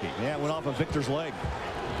Kentucky. Yeah, it went off of Victor's leg.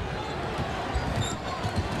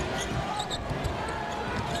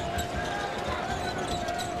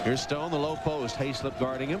 Here's Stone, the low post. Hayslip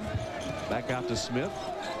guarding him. Back out to Smith.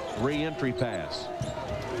 Re-entry pass.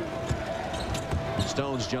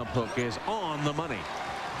 Stone's jump hook is on the money.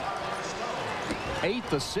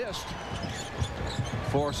 8th assist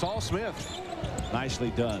for Saul Smith.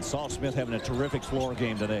 Nicely done. Saul Smith having a terrific floor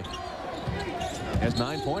game today. Has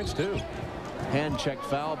 9 points too. Hand check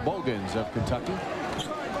foul. Bogans of Kentucky.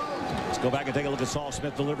 Let's go back and take a look at Saul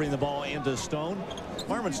Smith delivering the ball into Stone.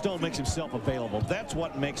 Marvin Stone makes himself available. That's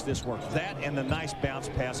what makes this work. That and the nice bounce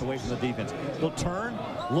pass away from the defense. He'll turn,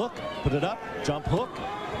 look, put it up, jump hook.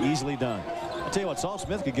 Easily done. I'll tell you what, Saul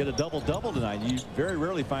Smith could get a double-double tonight. You very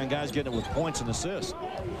rarely find guys getting it with points and assists.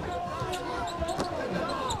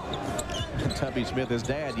 Tubby Smith, his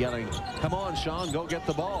dad, yelling, "Come on, Sean, go get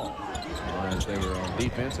the ball." As they were on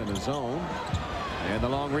defense in the zone. And the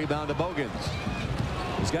long rebound to Bogans.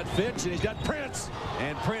 He's got Fitch and he's got Prince.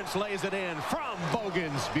 And Prince lays it in from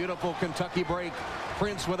Bogans. Beautiful Kentucky break.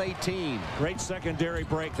 Prince with 18. Great secondary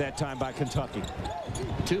break that time by Kentucky.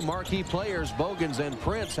 2 marquee players, Bogans and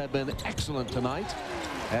Prince, have been excellent tonight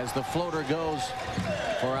as the floater goes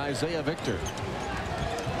for Isaiah Victor.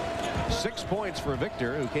 6 points for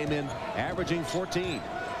Victor, who came in averaging 14.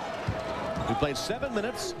 We played 7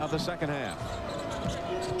 minutes of the second half.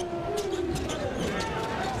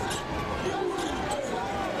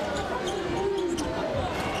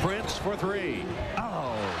 Prince for 3.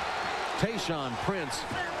 Oh, Tayshaun Prince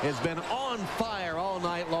has been on fire all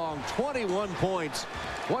night long. 21 points.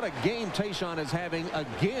 What a game Tayshaun is having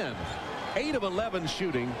again. 8 of 11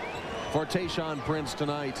 shooting for Tayshaun Prince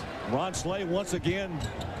tonight. Ron Slay once again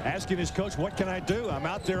asking his coach, what can I do? I'm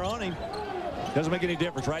out there on him. Doesn't make any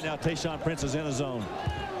difference. Right now, Tayshaun Prince is in his zone.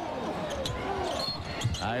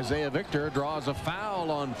 Isaiah Victor draws a foul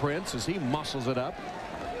on Prince as he muscles it up.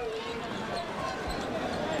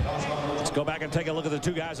 Let's go back and take a look at the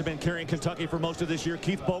 2 guys who have been carrying Kentucky for most of this year.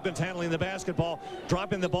 Keith Bogans handling the basketball,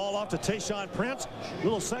 dropping the ball off to Tayshaun Prince.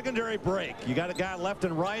 Little secondary break. You got a guy left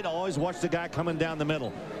and right. Always watch the guy coming down the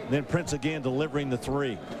middle. And then Prince again delivering the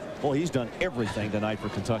 3. Boy, he's done everything tonight for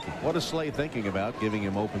Kentucky. What is Slay thinking about, giving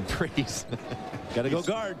him open threes? Got to go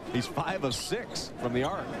guard. He's 5 of 6 from the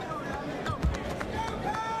arc.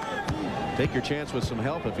 Take your chance with some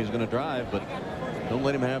help if he's going to drive, but don't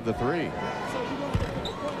let him have the 3.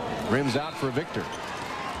 Rims out for Victor.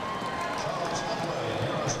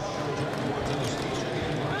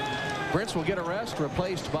 Prince will get a rest,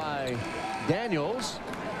 replaced by Daniels,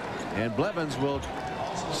 and Blevins will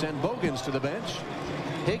send Bogans to the bench.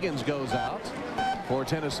 Higgins goes out for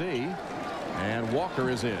Tennessee, and Walker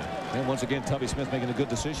is in. And once again, Tubby Smith making a good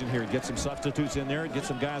decision here. Get some substitutes in there, get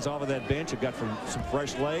some guys off of that bench. You've got some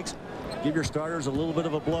fresh legs. Give your starters a little bit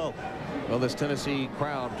of a blow. Well, this Tennessee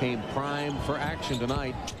crowd came primed for action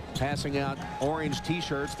tonight, passing out orange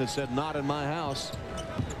T-shirts that said "Not in my house."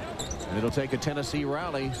 And it'll take a Tennessee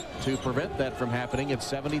rally to prevent that from happening. It's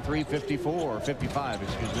 73-54, or 55,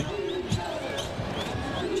 excuse me.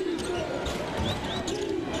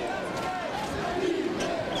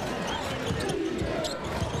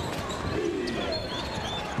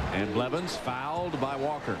 And Blevins fouled by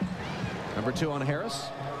Walker. Number 2 on Harris.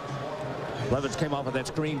 Blevins came off of that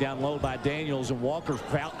screen down low by Daniels, and Walker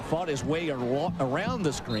fought his way around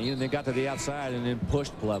the screen and then got to the outside and then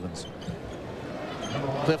pushed Blevins.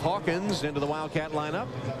 Cliff Hawkins into the Wildcat lineup.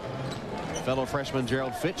 Fellow freshman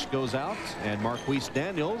Gerald Fitch goes out, and Marquise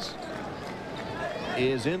Daniels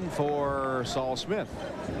is in for Saul Smith.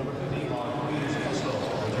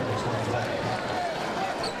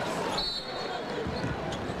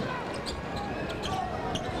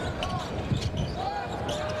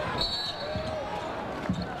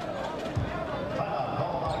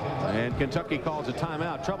 Kentucky calls a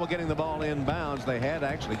timeout. Trouble getting the ball inbounds. They had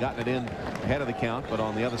actually gotten it in ahead of the count, but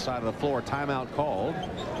on the other side of the floor, timeout called.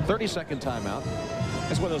 30-second timeout.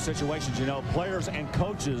 It's one of those situations, you know, players and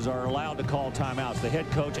coaches are allowed to call timeouts. The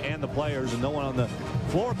head coach and the players, and no one on the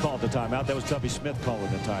floor called the timeout. That was Tubby Smith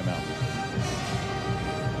calling the timeout.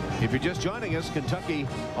 If you're just joining us, Kentucky,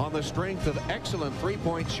 on the strength of excellent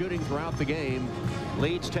three-point shooting throughout the game,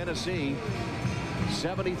 leads Tennessee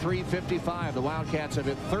 73-55. The Wildcats have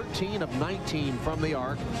hit 13 of 19 from the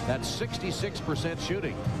arc. That's 66%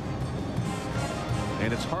 shooting.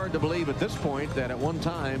 And it's hard to believe at this point that at one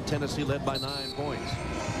time Tennessee led by 9 points.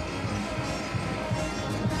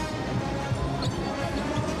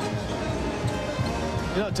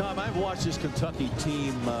 You know, Tom, I've watched this Kentucky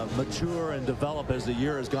team mature and develop as the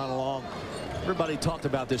year has gone along. Everybody talked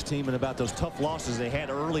about this team and about those tough losses they had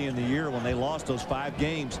early in the year when they lost those 5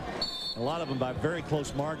 games. A lot of them by very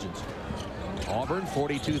close margins. Auburn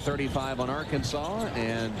 42-35 on Arkansas,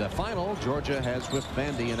 and final Georgia has with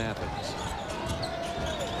Vandy in Athens.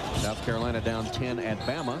 South Carolina down 10 at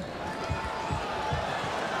Bama.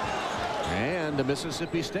 And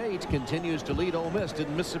Mississippi State continues to lead Ole Miss.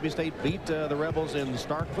 Didn't Mississippi State beat the Rebels in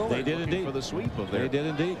Starkville? They did indeed. For the sweep of their They did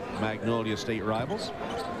indeed. Magnolia State rivals.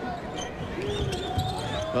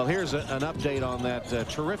 Well, here's an update on that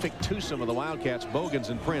terrific twosome of the Wildcats, Bogans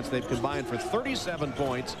and Prince. They've combined for 37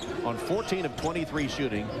 points on 14 of 23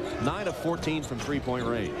 shooting, 9 of 14 from three-point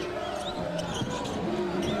range.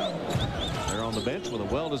 They're on the bench with a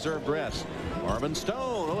well-deserved rest. Marvin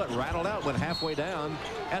Stone, oh, it rattled out, went halfway down.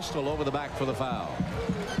 Estill over the back for the foul.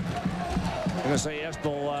 I'm going to say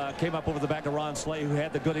Estill came up over the back of Ron Slay, who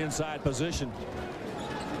had the good inside position.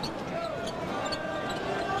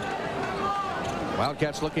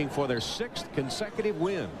 Wildcats looking for their 6th consecutive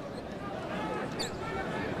win.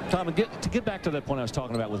 Tom, to get back to that point I was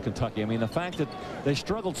talking about with Kentucky, I mean, the fact that they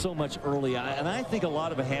struggled so much early, and I think a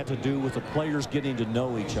lot of it had to do with the players getting to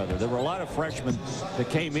know each other. There were a lot of freshmen that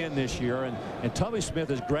came in this year, and Tubby Smith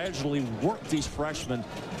has gradually worked these freshmen,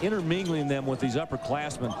 intermingling them with these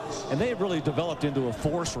upperclassmen, and they have really developed into a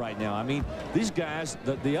force right now. I mean, these guys,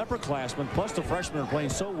 the upperclassmen plus the freshmen are playing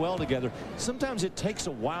so well together. Sometimes it takes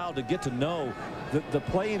a while to get to know the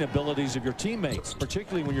playing abilities of your teammates,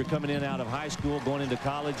 particularly when you're coming in out of high school, going into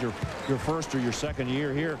college, your first or your second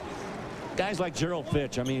year here. Guys like Gerald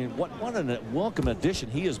Fitch, I mean, what a welcome addition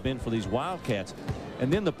he has been for these Wildcats.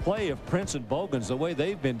 And then the play of Prince and Bogans, the way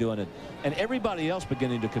they've been doing it, and everybody else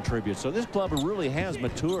beginning to contribute. So this club really has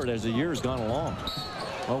matured as the year has gone along.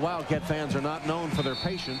 Well, Wildcat fans are not known for their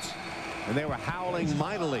patience, and they were howling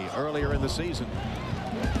mightily earlier in the season.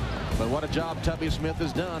 But what a job Tubby Smith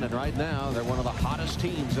has done, and right now they're one of the hottest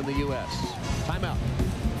teams in the U.S. Timeout.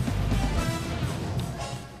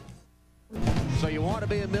 So you want to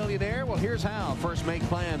be a millionaire? Well, here's how. First, make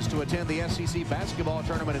plans to attend the SEC basketball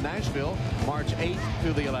tournament in Nashville, March 8th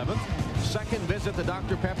through the 11th. Second, visit the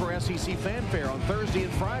Dr. Pepper SEC Fan Fair on Thursday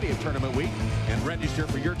and Friday of tournament week and register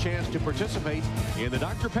for your chance to participate in the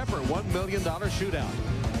Dr. Pepper $1 million shootout.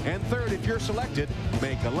 And third, if you're selected,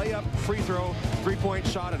 make a layup, free throw, three-point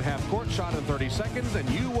shot, and half-court shot in 30 seconds, and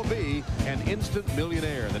you will be an instant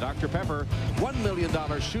millionaire. The Dr. Pepper $1 million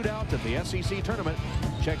shootout at the SEC tournament.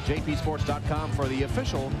 Check jpsports.com for the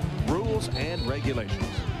official rules and regulations.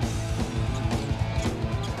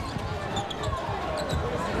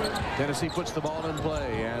 Tennessee puts the ball in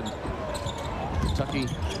play, and Kentucky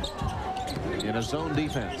in a zone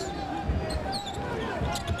defense.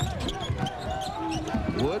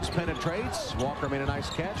 Woods penetrates. Walker made a nice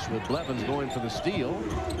catch with Blevins going for the steal.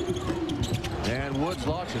 And Woods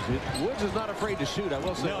launches it. Woods is not afraid to shoot, I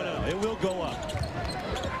will say. No, it will go up.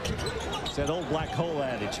 It's that old black hole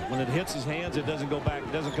adage. When it hits his hands, it doesn't go back,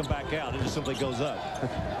 it doesn't come back out. It just simply goes up.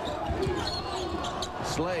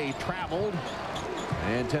 Slay traveled.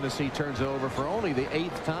 And Tennessee turns it over for only the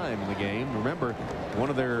 8th time in the game. Remember,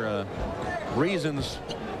 one of their reasons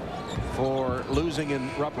for losing in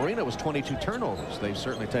Rupp Arena was 22 turnovers. They've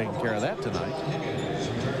certainly taken care of that tonight.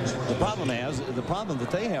 The problem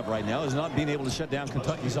that they have right now is not being able to shut down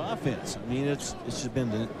Kentucky's offense. I mean, it's just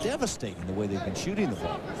been devastating the way they've been shooting the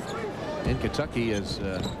ball. And Kentucky has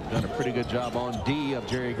done a pretty good job on D of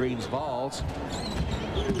Jerry Green's balls.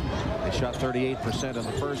 They shot 38% in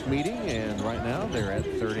the first meeting, and right now they're at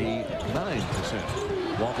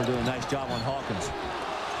 39%. Walker doing a nice job on Hawkins.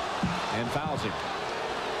 And fouls him.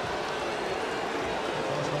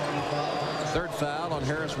 Third foul on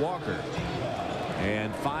Harris Walker.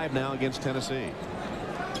 And 5 now against Tennessee.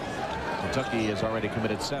 Kentucky has already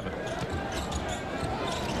committed 7.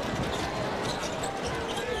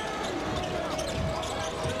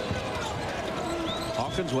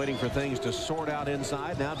 Hawkins waiting for things to sort out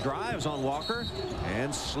inside. Now drives on Walker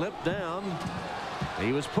and slipped down.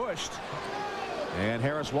 He was pushed. And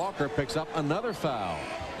Harris Walker picks up another foul.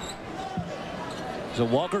 Is it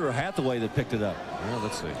Walker or Hathaway that picked it up? Well,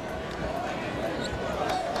 let's see.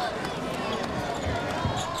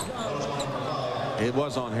 It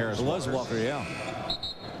was on Harris. It was Walker, yeah.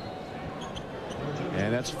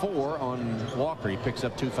 And that's 4 on Walker. He picks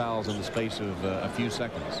up 2 fouls in the space of a few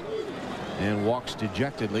seconds. And walks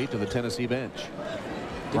dejectedly to the Tennessee bench.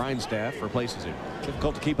 Grindstaff replaces him.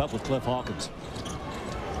 Difficult to keep up with Cliff Hawkins.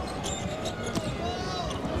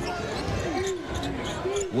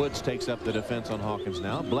 Woods takes up the defense on Hawkins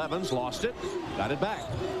now. Blevins lost it. Got it back.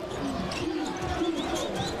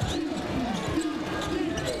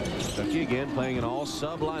 Kentucky again playing an all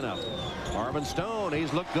sub lineup. Marvin Stone,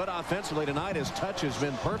 he's looked good offensively tonight. His touch has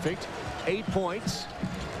been perfect. 8 points.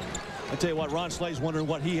 I tell you what, Ron Slay's wondering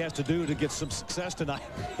what he has to do to get some success tonight.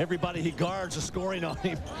 Everybody he guards is scoring on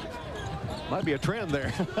him. Might be a trend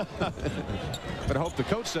there. But I hope the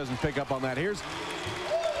coach doesn't pick up on that. Here's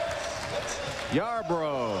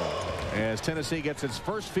Yarbrough as Tennessee gets its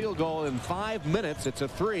first field goal in 5 minutes. It's a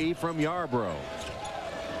 3 from Yarbrough.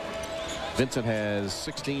 Vincent has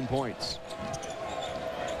 16 points.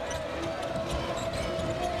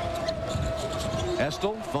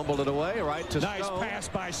 Estill fumbled it away right to nice Stone. Pass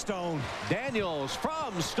by Stone. Daniels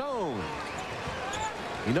from Stone.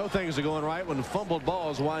 You know things are going right when fumbled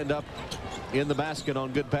balls wind up in the basket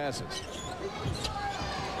on good passes.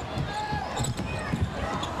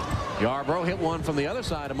 Yarbrough hit one from the other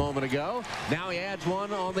side a moment ago. Now he adds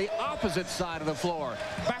one on the opposite side of the floor.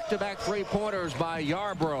 Back-to-back three-pointers by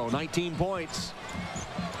Yarbrough. 19 points.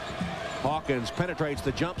 Hawkins penetrates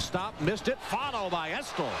the jump stop. Missed it. Followed by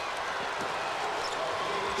Estill.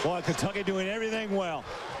 Boy, Kentucky doing everything well.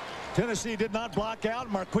 Tennessee did not block out.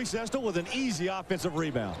 Marquise Estill with an easy offensive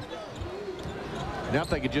rebound. Now if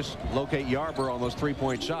they could just locate Yarbrough on those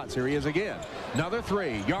three-point shots. Here he is again. Another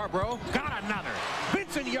three. Yarbrough got another.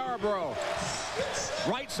 Vincent Yarbrough.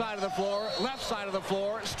 Right side of the floor, left side of the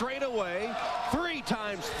floor, straight away. 3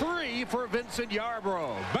 times 3 for Vincent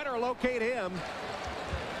Yarbrough. Better locate him.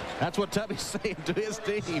 That's what Tubby's saying to his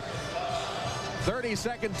team.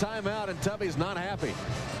 30-second timeout, and Tubby's not happy.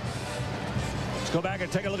 Let's go back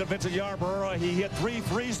and take a look at Vincent Yarbrough. He hit 3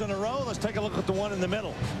 threes in a row. Let's take a look at the one in the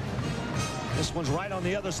middle. This one's right on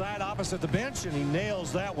the other side opposite the bench, and he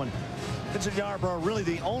nails that one. Vincent Yarbrough really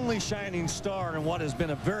the only shining star in what has been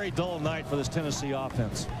a very dull night for this Tennessee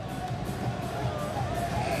offense.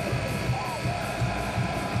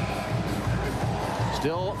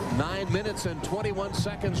 Still 9 minutes and 21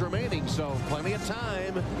 seconds remaining, so plenty of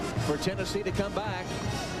time for Tennessee to come back.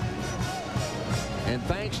 And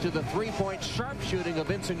thanks to the three-point sharpshooting of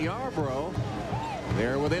Vincent Yarbrough,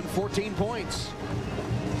 they're within 14 points.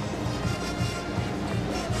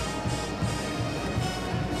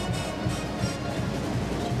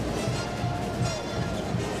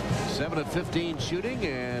 Seven of 15 shooting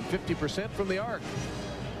and 50% from the arc.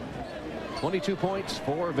 22 points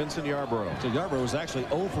for Vincent Yarbrough. So Yarbrough was actually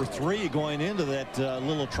 0 for 3 going into that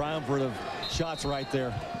little triumvirate of shots right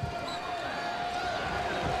there.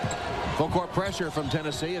 Full court pressure from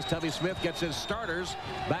Tennessee as Tubby Smith gets his starters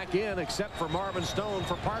back in, except for Marvin Stone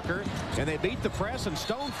for Parker. And they beat the press, and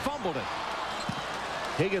Stone fumbled it.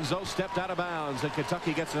 Higgins, though, stepped out of bounds, and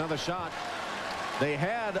Kentucky gets another shot. They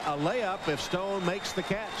had a layup if Stone makes the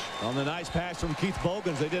catch. On the nice pass from Keith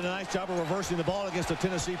Bogans, they did a nice job of reversing the ball against the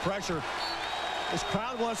Tennessee pressure. This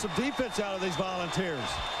crowd wants some defense out of these Volunteers.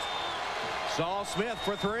 Saul Smith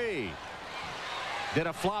for 3. Did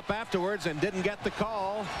a flop afterwards and didn't get the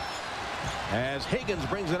call as Higgins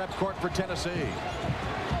brings it up court for Tennessee.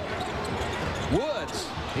 Woods,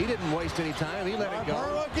 he didn't waste any time. He let it go.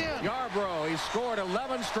 Yarbrough again. Yarbrough, he scored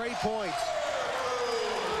 11 straight points.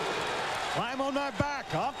 Climb on my back.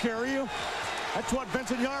 I'll carry you. That's what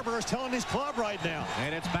Vincent Yarbrough is telling his club right now.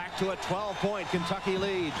 And it's back to a 12-point Kentucky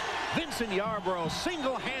lead. Vincent Yarbrough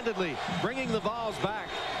single-handedly bringing the Vols back.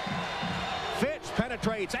 Fitch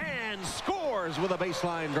penetrates and scores with a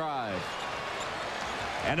baseline drive.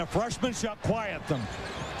 And a freshman shot quiet them.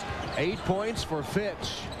 8 points for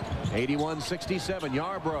Fitch. 81-67.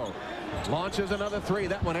 Yarbrough launches another 3.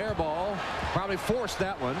 That one air ball. Probably forced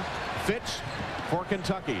that one. Fitch for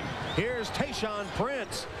Kentucky. Here's Tayshaun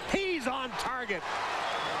Prince. He's on target.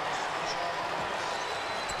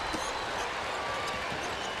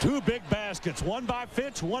 2 big baskets, one by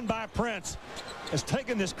Fitch, one by Prince, has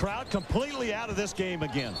taken this crowd completely out of this game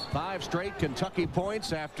again. 5 straight Kentucky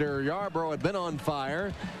points after Yarbrough had been on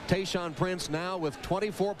fire. Tayshaun Prince now with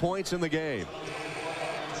 24 points in the game.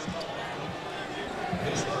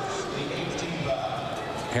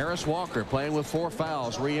 Harris Walker, playing with 4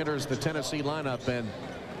 fouls, re-enters the Tennessee lineup, and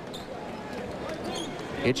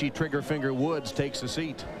itchy trigger finger Woods takes a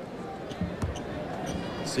seat.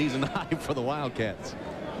 Season high for the Wildcats.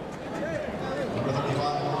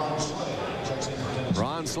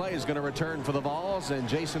 Ron Slay is going to return for the Vols, and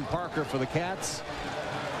Jason Parker for the Cats.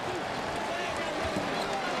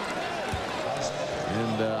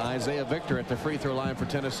 And Isaiah Victor at the free throw line for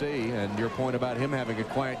Tennessee. And your point about him having a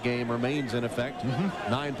quiet game remains in effect.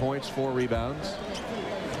 9 points, 4 rebounds.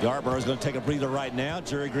 Yarborough is going to take a breather right now.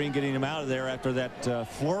 Jerry Green getting him out of there after that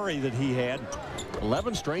flurry that he had.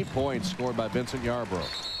 11 straight points scored by Vincent Yarborough.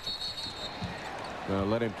 Going to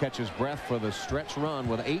let him catch his breath for the stretch run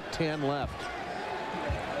with 8:10 left.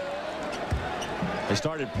 They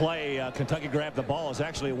started play. Kentucky grabbed the ball. It's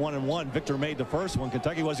actually a 1-and-1. Victor made the first one.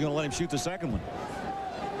 Kentucky wasn't going to let him shoot the second one.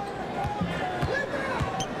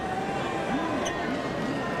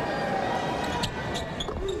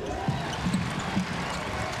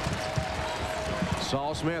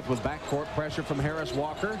 Saul Smith with backcourt pressure from Harris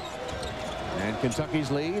Walker. And Kentucky's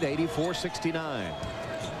lead 84-69.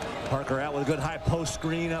 Parker out with a good high post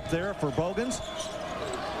screen up there for Bogans.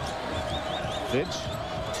 Fitch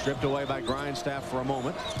stripped away by Grindstaff for a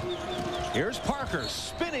moment. Here's Parker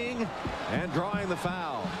spinning and drawing the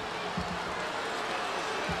foul.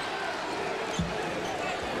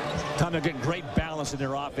 Tom, they're getting great balance in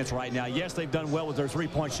their offense right now. Yes, they've done well with their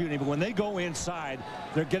three-point shooting, but when they go inside,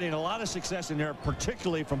 they're getting a lot of success in there,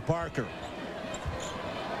 particularly from Parker.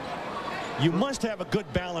 You must have a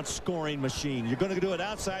good balanced scoring machine. You're going to do it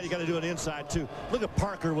outside, you got to do it inside too. Look at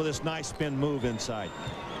Parker with this nice spin move inside.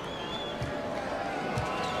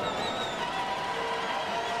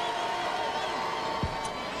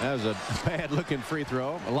 That was a bad-looking free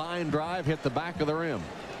throw. A line drive hit the back of the rim.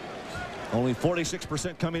 Only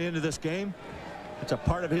 46% coming into this game. It's a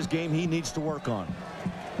part of his game he needs to work on.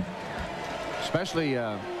 Especially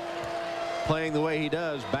playing the way he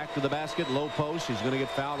does. Back to the basket, low post. He's going to get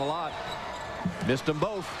fouled a lot. Missed them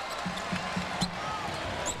both.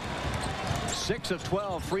 6 of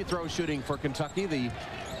 12 free throw shooting for Kentucky. The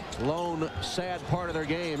lone sad part of their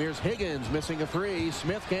game. Here's Higgins missing a 3.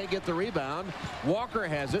 Smith can't get the rebound. Walker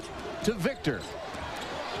has it to Victor.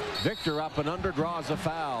 Victor up and under, draws a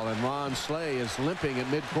foul, and Ron Slay is limping at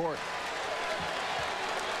midcourt.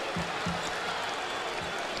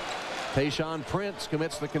 Tayshaun Prince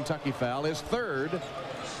commits the Kentucky foul, his 3rd.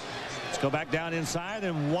 Let's go back down inside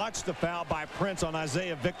and watch the foul by Prince on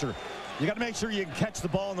Isaiah Victor. You got to make sure you can catch the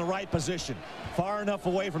ball in the right position, far enough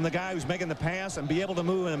away from the guy who's making the pass and be able to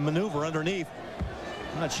move and maneuver underneath.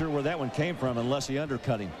 I'm not sure where that one came from unless he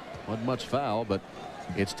undercut him. Wasn't much foul, but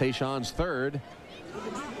it's Tayshaun's 3rd.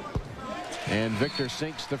 And Victor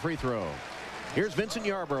sinks the free throw. Here's Vincent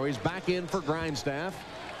Yarborough. He's back in for Grindstaff,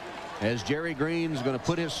 as Jerry Green's going to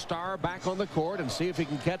put his star back on the court and see if he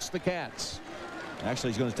can catch the Cats. Actually,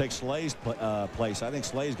 he's going to take Slay's place. I think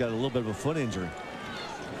Slay's got a little bit of a foot injury.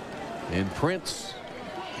 And Prince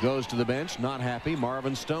goes to the bench, not happy.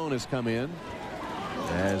 Marvin Stone has come in,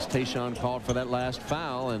 as Tayshaun called for that last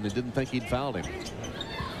foul, and they didn't think he'd fouled him.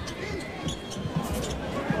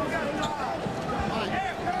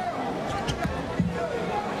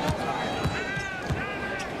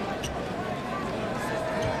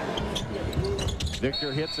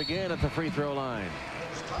 Victor hits again at the free throw line.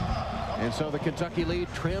 And so the Kentucky lead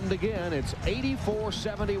trimmed again. It's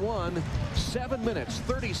 84-71. 7 minutes,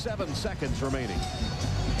 37 seconds remaining.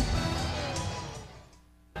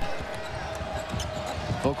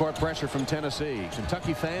 Full court pressure from Tennessee.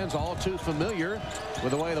 Kentucky fans all too familiar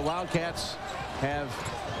with the way the Wildcats have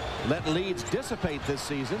let leads dissipate this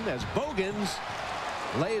season, as Bogans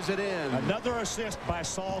lays it in. Another assist by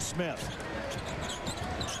Saul Smith.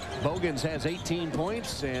 Bogans has 18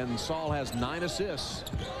 points and Saul has 9 assists.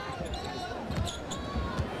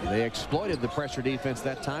 They exploited the pressure defense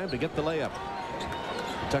that time to get the layup.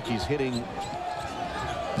 Kentucky's hitting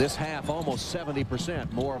this half almost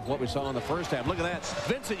 70%, more of what we saw in the first half. Look at that.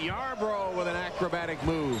 Vincent Yarborough with an acrobatic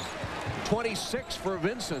move. 26 for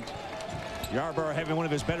Vincent. Yarborough having one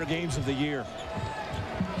of his better games of the year.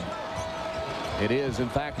 It is, in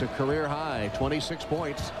fact, a career high. 26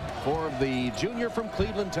 points for the junior from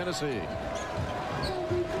Cleveland, Tennessee.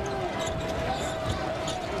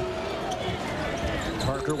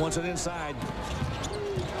 Parker wants it inside.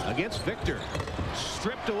 Against Victor.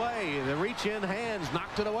 Stripped away. The reach-in hands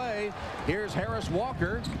knocked it away. Here's Harris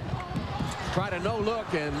Walker. Tried a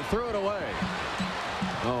no-look and threw it away.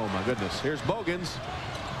 Oh, my goodness. Here's Bogans.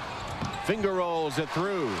 Finger rolls it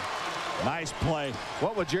through. Nice play.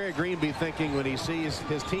 What would Jerry Green be thinking when he sees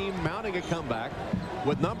his team mounting a comeback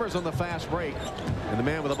with numbers on the fast break, and the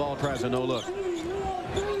man with the ball tries a no-look?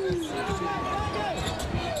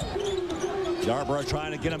 Yarborough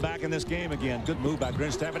trying to get him back in this game again. Good move by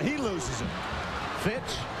Grinstaff, and he loses it. Fitch.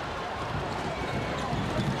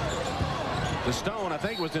 The Stone, I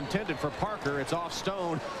think, was intended for Parker. It's off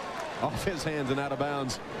Stone, off his hands and out of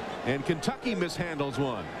bounds. And Kentucky mishandles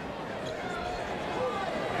one.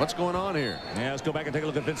 What's going on here? Yeah, let's go back and take a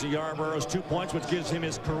look at Vincent Yarborough's 2 points, which gives him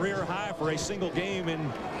his career high for a single game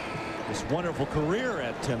in this wonderful career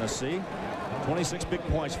at Tennessee. 26 big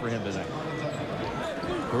points for him today.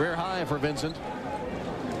 Career high for Vincent,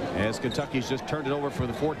 as Kentucky's just turned it over for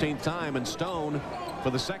the 14th time, and Stone for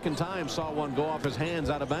the second time saw one go off his hands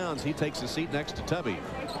out of bounds. He takes a seat next to Tubby.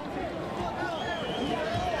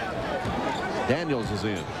 Daniels is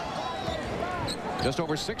in. Just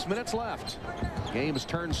over 6 minutes left. Game's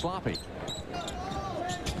turned sloppy.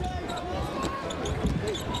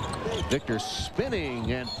 Victor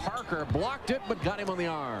spinning, and Parker blocked it but got him on the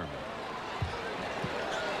arm.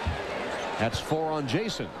 That's 4 on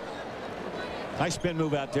Jason. Nice spin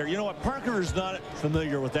move out there. You know what? Parker is not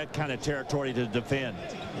familiar with that kind of territory to defend.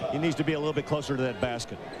 He needs to be a little bit closer to that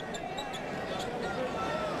basket.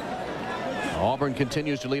 Auburn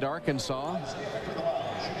continues to lead Arkansas.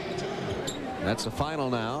 That's the final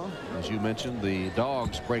now. As you mentioned, the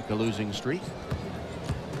Dogs break a losing streak.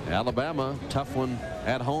 Alabama, tough one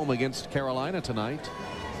at home against Carolina tonight.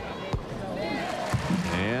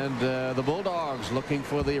 And the Bulldogs, looking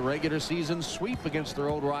for the regular season sweep against their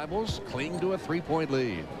old rivals, cling to a 3-point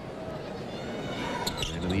lead.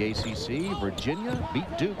 And in the ACC, Virginia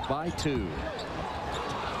beat Duke by 2.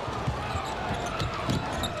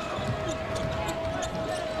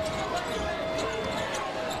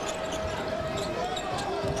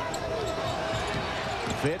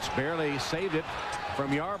 Fitch barely saved it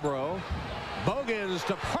from Yarborough. Bogans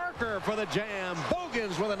to Parker for the jam.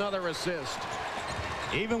 Bogans with another assist.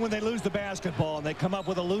 Even when they lose the basketball and they come up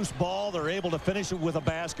with a loose ball, they're able to finish it with a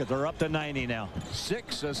basket. They're up to 90 now.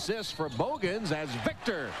 6 assists for Bogans as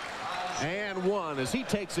Victor. And 1 as he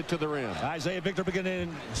takes it to the rim. Isaiah Victor beginning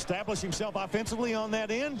to establish himself offensively on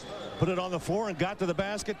that end. Put it on the floor and got to the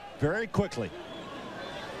basket very quickly.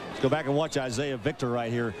 Let's go back and watch Isaiah Victor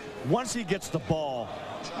right here. Once he gets the ball,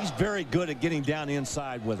 he's very good at getting down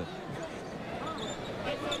inside with it.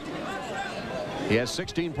 He has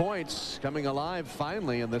 16 points, coming alive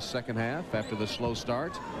finally in this second half after the slow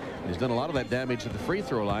start. He's done a lot of that damage at the free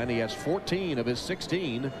throw line. He has 14 of his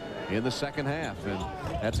 16 in the second half, and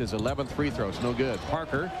that's his 11th free throw. It's no good.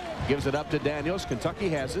 Parker gives it up to Daniels. Kentucky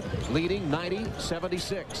has it, leading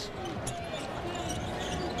 90-76.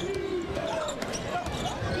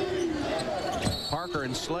 Parker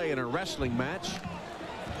and Slay in a wrestling match,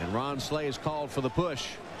 and Ron Slay is called for the push,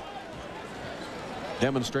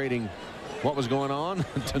 demonstrating what was going on.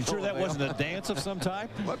 I'm sure that wasn't a dance of some type.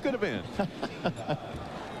 What could have been?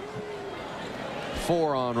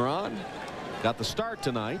 4 on Ron. Got the start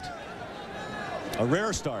tonight. A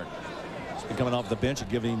rare start. He's been coming off the bench and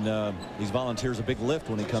giving these Volunteers a big lift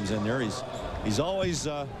when he comes in there. He's always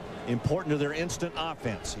important to their instant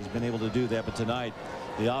offense. He's been able to do that, but tonight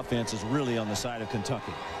the offense is really on the side of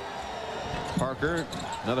Kentucky. Parker,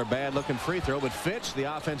 another bad looking free throw, but Fitch, the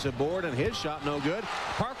offensive board, and his shot no good.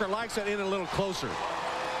 Parker likes it in a little closer.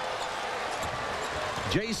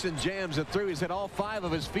 Jason jams it through. He's hit all 5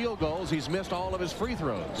 of his field goals. He's missed all of his free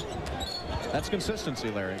throws. That's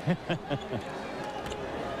consistency, Larry.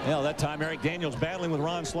 Well, that time Eric Daniels battling with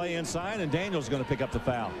Ron Slay inside, and Daniels going to pick up the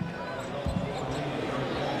foul.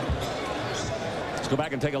 Let's go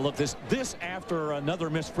back and take a look. This after another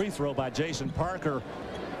missed free throw by Jason Parker.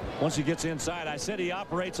 Once he gets inside, I said he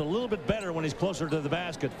operates a little bit better when he's closer to the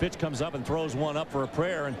basket. Fitch comes up and throws one up for a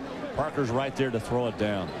prayer, and Parker's right there to throw it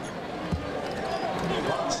down.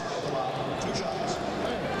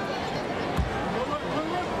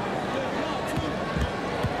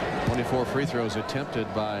 Four free throws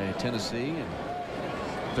attempted by Tennessee and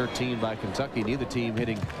 13 by Kentucky. Neither team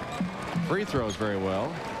hitting free throws very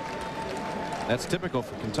well. That's typical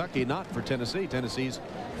for Kentucky, not for Tennessee. Tennessee's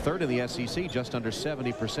 3rd in the SEC, just under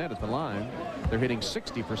 70% at the line. They're hitting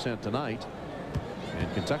 60% tonight,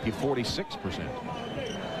 and Kentucky 46%.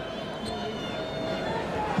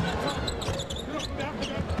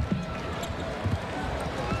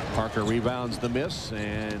 Parker rebounds the miss,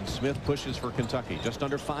 and Smith pushes for Kentucky. Just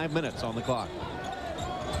under 5 minutes on the clock.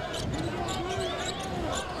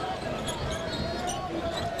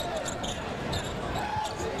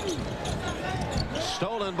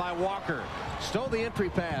 Stolen by Walker. Stole the entry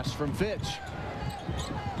pass from Fitch.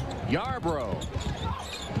 Yarborough.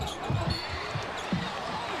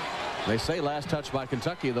 They say last touch by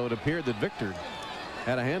Kentucky, though it appeared that Victor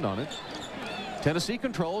had a hand on it. Tennessee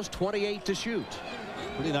controls, 28 to shoot.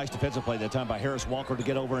 Pretty nice defensive play that time by Harris Walker to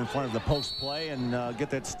get over in front of the post play and get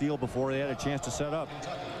that steal before they had a chance to set up.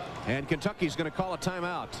 And Kentucky's going to call a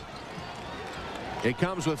timeout. It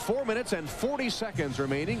comes with 4 minutes and 40 seconds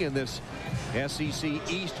remaining in this SEC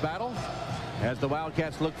East battle as the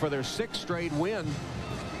Wildcats look for their 6th straight win.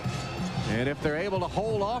 And if they're able to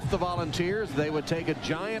hold off the Volunteers, they would take a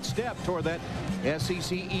giant step toward that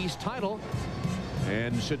SEC East title.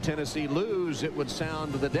 And should Tennessee lose, it would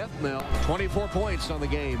sound the death knell. 24 points on the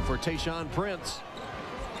game for Tayshaun Prince.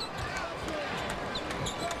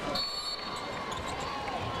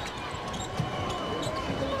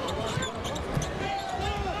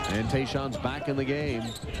 And Tayshaun's back in the game.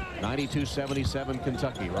 92-77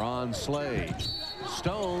 Kentucky. Ron Slay.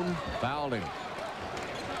 Stone fouled him.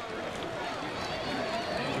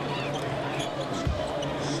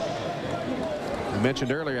 I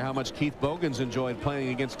mentioned earlier how much Keith Bogans enjoyed playing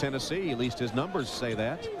against Tennessee. At least his numbers say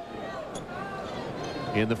that.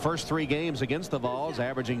 In the first 3 games against the Vols,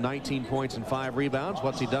 averaging 19 points and 5 rebounds.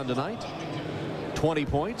 What's he done tonight? 20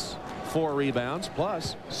 points, 4 rebounds,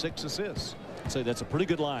 plus 6 assists. I'd say that's a pretty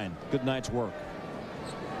good line. Good night's work.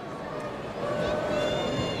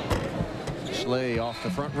 Slay off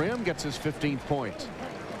the front rim gets his 15th point.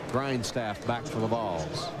 Grindstaff back for the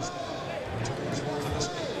Vols.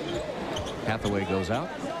 Hathaway goes out.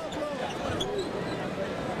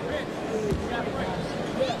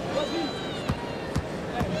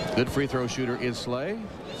 Good free throw shooter is Slay.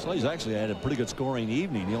 Slay's actually had a pretty good scoring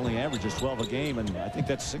evening. He only averages 12 a game, and I think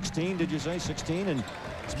that's 16. Did you say 16? And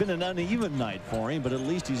it's been an uneven night for him, but at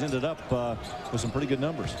least he's ended up with some pretty good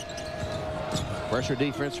numbers. Pressure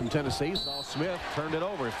defense from Tennessee. Saul Smith turned it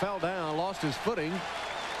over, fell down, lost his footing,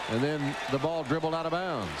 and then the ball dribbled out of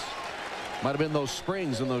bounds. Might have been those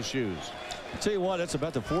springs in those shoes. I'll tell you what, that's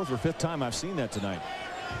about the 4th or 5th time I've seen that tonight.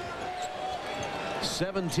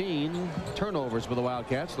 17 turnovers for the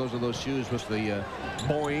Wildcats. Those are those shoes with the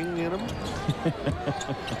boing in them.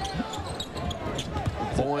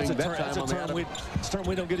 Boing. That's a term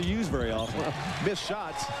we don't get to use very often. Well, missed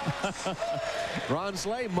shots. Ron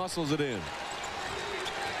Slay muscles it in.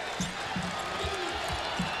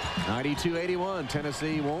 92-81.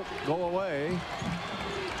 Tennessee won't go away.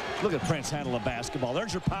 Look at Prince handle a basketball.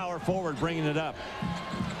 There's your power forward bringing it up.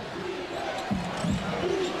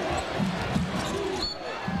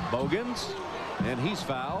 Bogans, and he's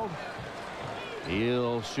fouled.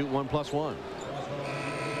 He'll shoot 1+1.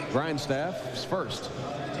 Grindstaff's first.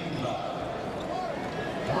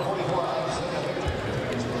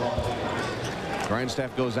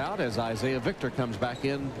 Grindstaff goes out as Isaiah Victor comes back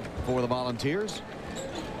in for the Volunteers.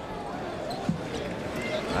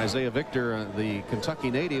 Isaiah Victor, the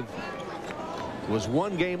Kentucky native, was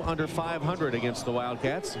 1 game under 500 against the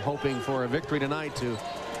Wildcats, hoping for a victory tonight to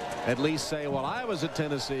at least say, well, I was at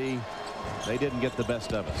Tennessee. They didn't get the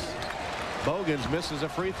best of us. Bogans misses a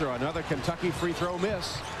free throw. Another Kentucky free throw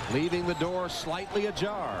miss, leaving the door slightly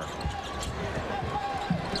ajar.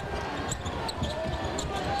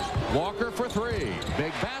 Walker for 3.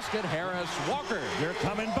 Big basket. Harris Walker. They're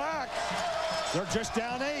coming back. They're just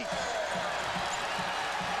down 8.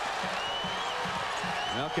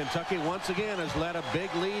 Now Kentucky once again has let a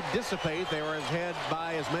big lead dissipate. They were ahead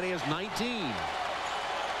by as many as 19.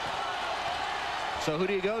 So who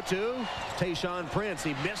do you go to? Tayshaun Prince.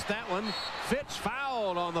 He missed that one. Fitch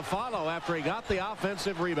fouled on the follow after he got the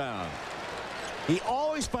offensive rebound. He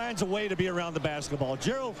always finds a way to be around the basketball.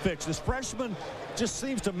 Gerald Fitch, this freshman, just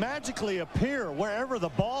seems to magically appear wherever the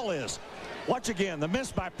ball is. Watch again. The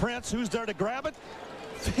miss by Prince. Who's there to grab it?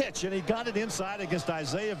 Fitch, and he got it inside against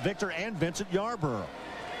Isaiah Victor and Vincent Yarborough.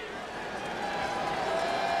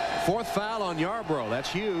 4th foul on Yarborough.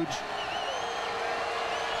 That's huge.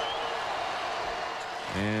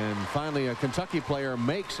 And finally, a Kentucky player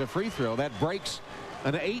makes a free throw. That breaks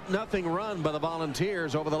an 8-0 run by the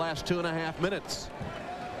Volunteers over the last 2.5 minutes.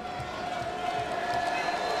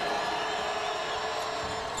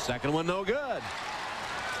 Second one no good.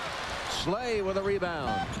 Slay with a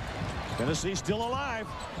rebound. Tennessee still alive.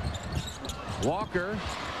 Walker.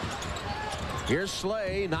 Here's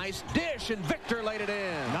Slay. Nice dish, and Victor laid it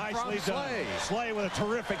in. Nicely done. Slay with a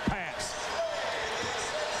terrific pass.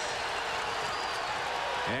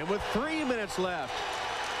 And with 3 minutes left,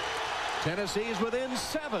 Tennessee's within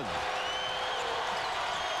 7.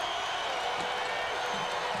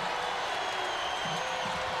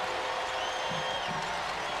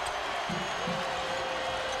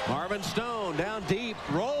 Marvin Stone down deep,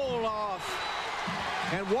 roll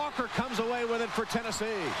off, and Walker comes away with it for Tennessee.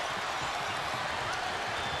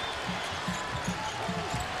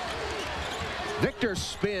 Victor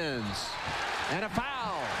spins, and a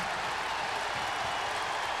foul.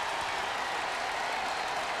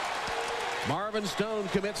 Marvin Stone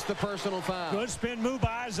commits the personal foul. Good spin move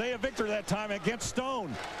by Isaiah Victor that time against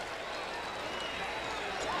Stone.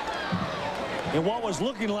 In what was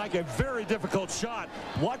looking like a very difficult shot,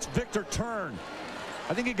 watch Victor turn.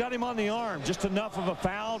 I think he got him on the arm, just enough of a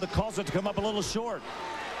foul to cause it to come up a little short.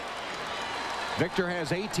 Victor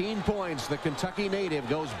has 18 points. The Kentucky native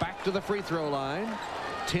goes back to the free throw line.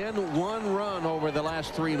 10-1 run over the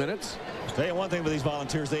last 3 minutes. I'll tell you one thing with these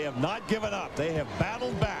Volunteers, they have not given up. They have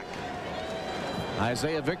battled back.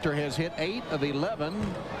 Isaiah Victor has hit 8 of 11.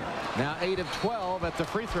 Now 8 of 12 at the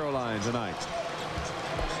free throw line tonight.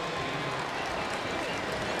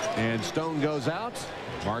 And Stone goes out.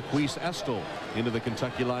 Marquise Estel into the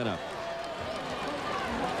Kentucky lineup.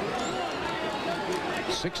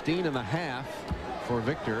 16.5 for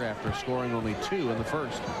Victor after scoring only 2 in the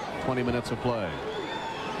first 20 minutes of play.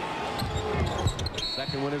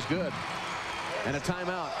 Second one is good. And a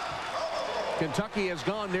timeout. Kentucky has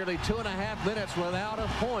gone nearly 2.5 minutes without a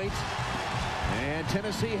point. And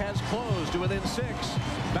Tennessee has closed to within 6.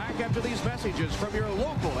 Back after these messages from your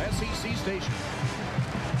local SEC station.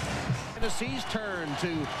 Tennessee's turn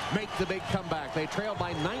to make the big comeback. They trail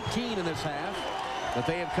by 19 in this half, but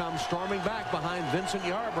they have come storming back behind Vincent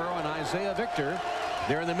Yarborough and Isaiah Victor.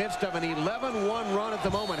 They're in the midst of an 11-1 run at the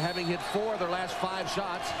moment, having hit 4 of their last 5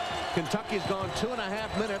 shots. Kentucky's gone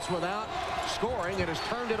 2.5 minutes without scoring. It has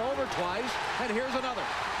turned it over twice, and here's another.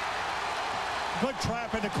 Good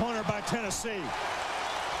trap in the corner by Tennessee.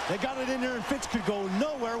 They got it in there, and Fitz could go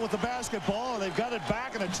nowhere with the basketball, and they've got it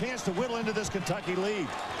back and a chance to whittle into this Kentucky lead.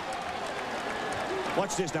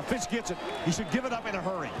 Watch this. Now, Fitz gets it. He should give it up in a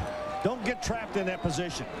hurry. Don't get trapped in that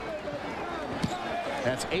position.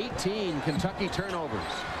 That's 18 Kentucky turnovers.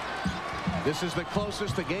 This is the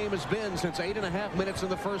closest the game has been since 8.5 minutes in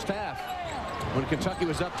the first half, when Kentucky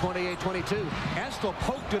was up 28-22. Estel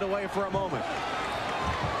poked it away for a moment.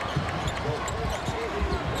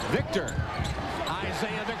 Victor.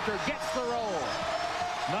 Isaiah Victor gets the roll.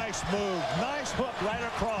 Nice move. Nice hook right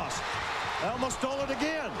across. They almost stole it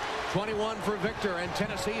again. 21 for Victor, and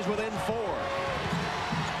Tennessee's within 4.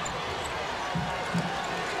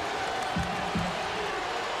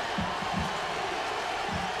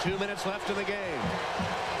 Two minutes left in the game.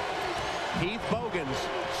 Heath Bogans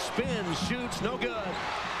spins, shoots, no good.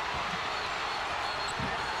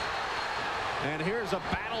 And here's a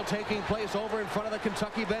battle taking place over in front of the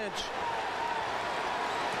Kentucky bench.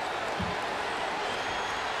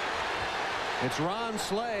 It's Ron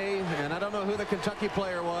Slay, and I don't know who the Kentucky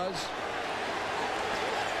player was.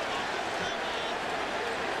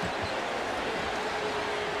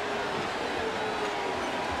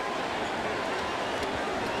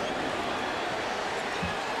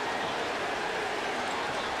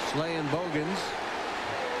 Slay and Bogans.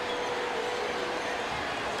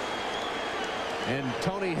 And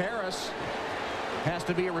Tony Harris has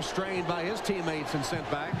to be restrained by his teammates and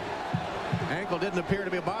sent back. Ankle didn't appear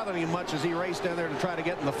to be bothering him much as he raced down there to try to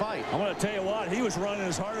get in the fight. I'm going to tell you what, he was running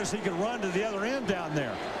as hard as he could run to the other end down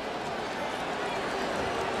there.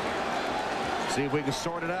 See if we can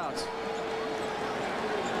sort it out.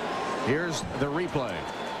 Here's the replay.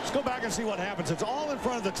 Let's go back and see what happens. It's all in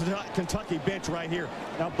front of the Kentucky bench right here.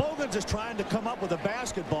 Now Bogans is trying to come up with a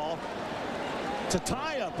basketball to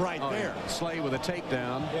tie up right there. Yeah. Slay with a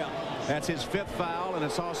takedown. Yeah. That's his 5th foul, and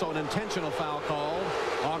it's also an intentional foul call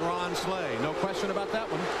on Ron Slay. No question about that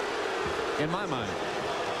one in my mind.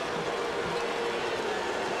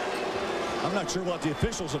 I'm not sure what the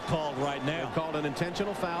officials have called right now. They've called an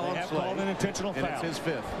intentional foul on Slay. They have called an intentional foul. And it's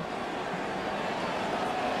his 5th.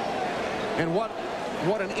 And what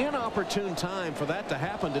an inopportune time for that to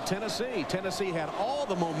happen to Tennessee. Tennessee had all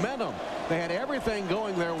the momentum. They had everything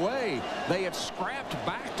going their way. They had scrapped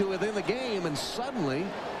back to within the game, and suddenly,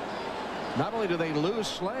 not only do they lose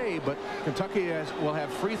Slay, but Kentucky will have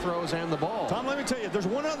free throws and the ball. Tom, let me tell you, there's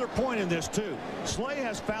one other point in this, too. Slay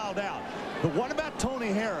has fouled out. But what about Tony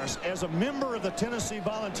Harris as a member of the Tennessee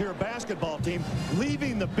Volunteer basketball team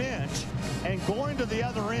leaving the bench and going to the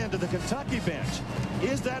other end of the Kentucky bench?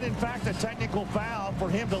 Is that, in fact, a technical foul for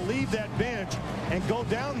him to leave that bench and go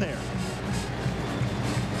down there?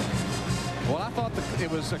 Well, I thought it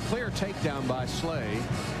was a clear takedown by Slay.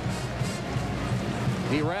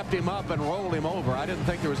 He wrapped him up and rolled him over. I didn't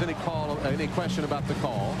think there was any question about the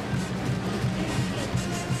call.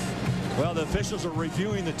 Well, the officials are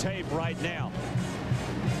reviewing the tape right now.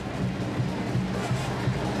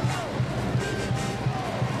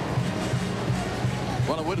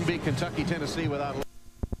 Well, it wouldn't be Kentucky-Tennessee without...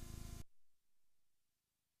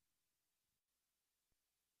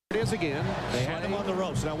 It is again. They had him on the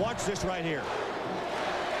ropes. Now watch this right here.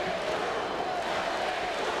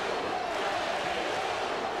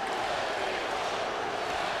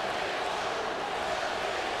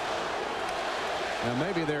 Now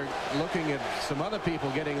maybe they're looking at some other people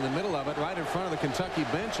getting in the middle of it, right in front of the Kentucky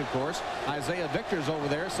bench, of course. Isaiah Victor's over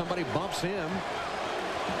there. Somebody bumps him.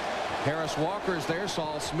 Harris Walker's there.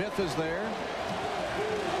 Saul Smith is there.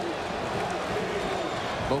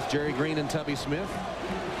 Both Jerry Green and Tubby Smith.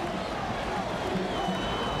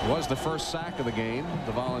 Was the first sack of the game.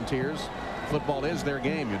 The Volunteers. Football is their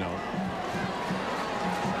game, you know.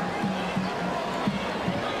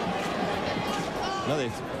 Well, they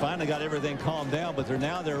finally got everything calmed down, but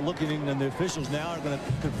they're looking, and the officials now are going to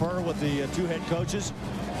confer with the two head coaches.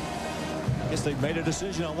 I guess they've made a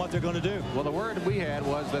decision on what they're going to do. Well, the word we had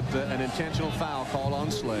was that an intentional foul called on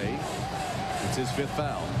Slay. It's his 5th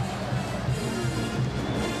foul.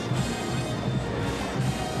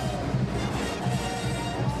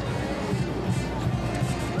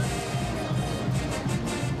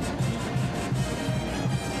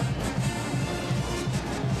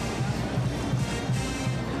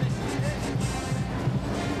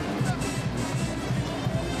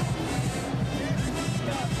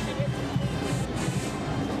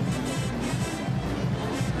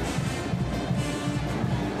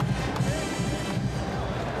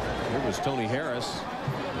 Tony Harris,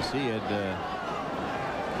 as he had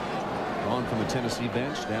gone from the Tennessee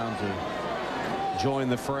bench down to join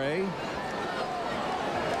the fray.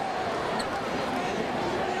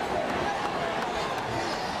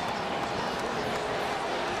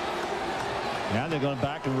 Now they're going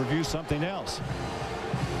back and review something else.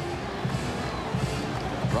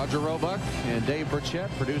 Roger Roebuck and Dave Burchett,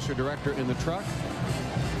 producer director in the truck.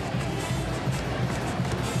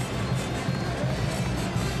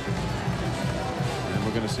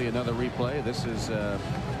 We're going to see another replay. This is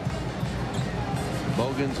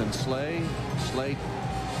Bogans and Slay. Slay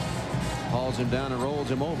hauls him down and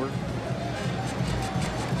rolls him over.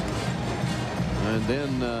 And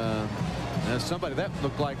then somebody that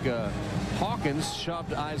looked like Hawkins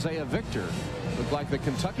shoved Isaiah Victor. Looked like the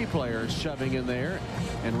Kentucky players shoving in there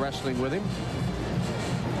and wrestling with him.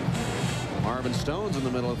 Marvin Stone's in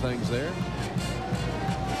the middle of things there.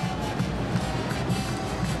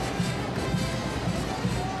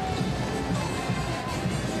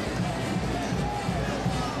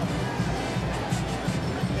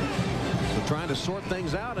 Trying to sort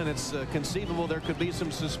things out, and it's conceivable there could be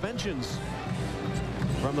some suspensions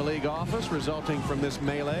from the league office resulting from this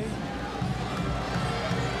melee.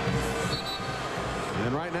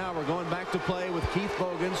 And right now we're going back to play with Keith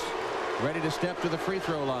Bogans ready to step to the free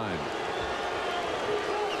throw line.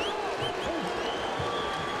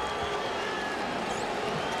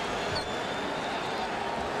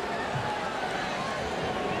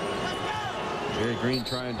 Jerry Green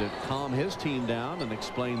trying to calm his team down and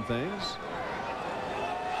explain things.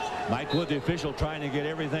 Mike Wood, the official, trying to get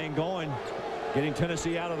everything going, getting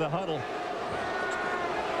Tennessee out of the huddle.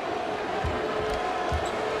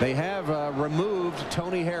 They have removed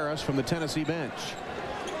Tony Harris from the Tennessee bench.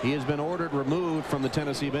 He has been ordered removed from the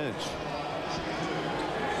Tennessee bench.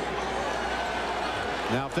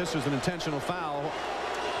 Now, if this was an intentional foul,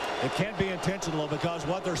 it can't be intentional, because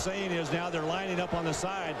what they're saying is now they're lining up on the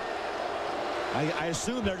side. I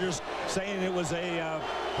assume they're just saying it was a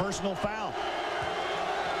personal foul.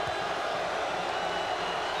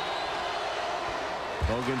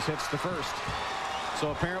 Bogans hits the first.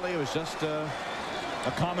 So apparently it was just a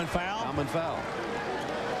common foul. Common foul.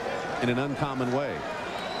 In an uncommon way.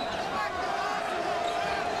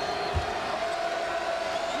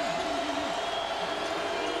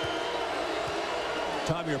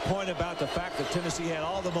 Tom, your point about the fact that Tennessee had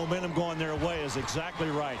all the momentum going their way is exactly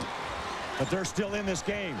right. But they're still in this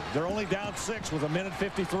game. They're only down 6 with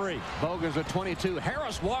 1:53. Bogans at 22.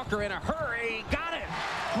 Harris Walker in a hurry. Got it.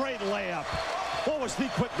 Great layup. What was the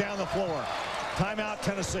quick down the floor? Timeout,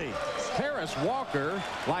 Tennessee. Harris Walker,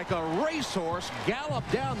 like a racehorse,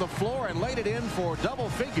 galloped down the floor and laid it in for double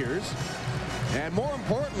figures. And more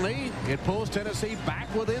importantly, it pulls Tennessee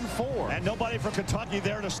back within 4. And nobody from Kentucky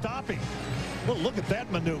there to stop him. Well, look at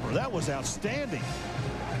that maneuver. That was outstanding.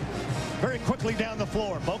 Very quickly down the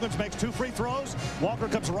floor. Bogans makes 2 free throws. Walker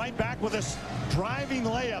comes right back with this driving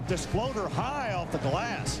layup, this floater high off the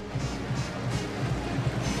glass.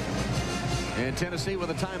 And Tennessee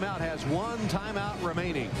with a timeout has 1 timeout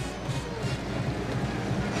remaining.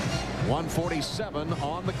 1:47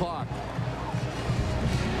 on the clock.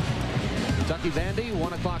 Kentucky Vandy,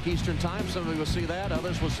 1 o'clock Eastern time. Some of you will see that.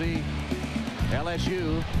 Others will see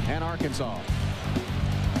LSU and Arkansas.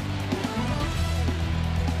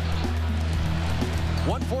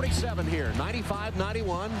 1:47 here.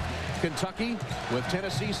 95-91. Kentucky with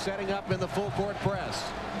Tennessee setting up in the full court press.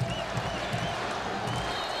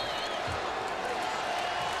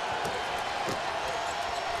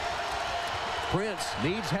 Prince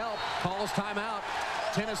needs help, calls timeout.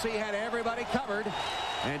 Tennessee had everybody covered,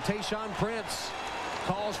 and Tayshaun Prince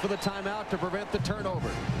calls for the timeout to prevent the turnover.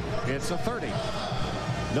 It's a 30.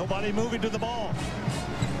 Nobody moving to the ball.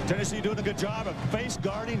 Tennessee doing a good job of face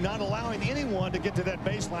guarding, not allowing anyone to get to that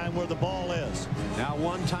baseline where the ball is. Now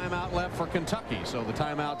one timeout left for Kentucky, so the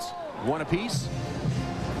timeouts one apiece.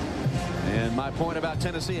 And my point about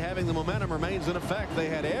Tennessee having the momentum remains in effect. They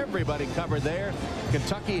had everybody covered there.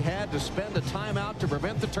 Kentucky had to spend a timeout to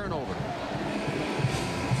prevent the turnover.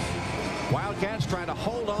 Wildcats trying to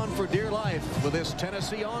hold on for dear life with this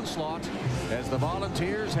Tennessee onslaught as the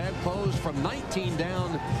Volunteers had closed from 19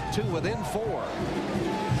 down to within 4.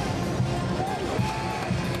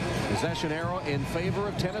 Possession arrow in favor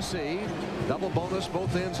of Tennessee. Double bonus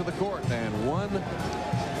both ends of the court, and one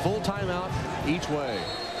full timeout each way.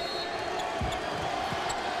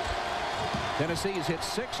 Tennessee's hit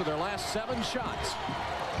 6 of their last 7 shots.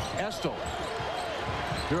 Estill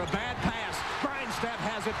through a bad pass. Grindstaff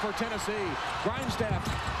has it for Tennessee. Grindstaff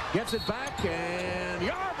gets it back, and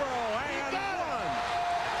Yarborough and one.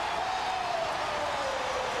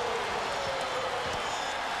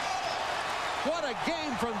 What a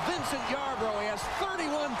game from Vincent Yarborough. He has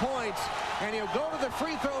 31 points, and he'll go to the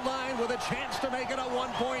free throw line with a chance to make it a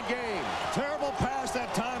 1-point game. Terrible pass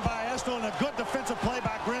that time by Estill, and a good defensive play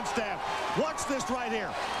by Grindstaff. Watch this right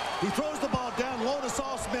here. He throws the ball down low to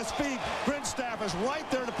Saul Smith's feet. Grindstaff is right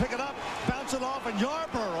there to pick it up, bounce it off, and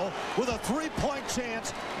Yarborough with a 3-point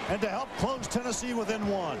chance, and to help close Tennessee within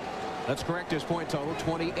 1. Let's correct his point total.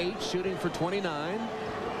 28, shooting for 29.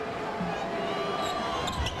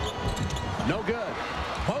 No good.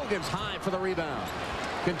 Hogan's high for the rebound.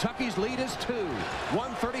 Kentucky's lead is 2.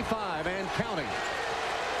 1:35 and counting.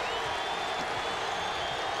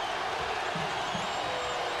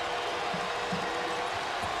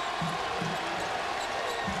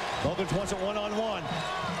 Bogans wants it 1-on-1.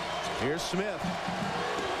 Here's Smith.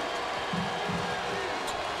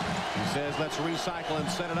 He says, let's recycle and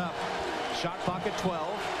set it up. Shot clock at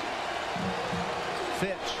 12.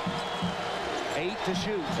 Fitch. 8 to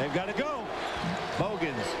shoot. They've got to go.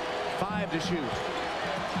 Bogans. 5 to shoot.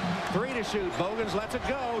 3 to shoot. Bogans lets it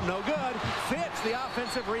go. No good. Fitch, the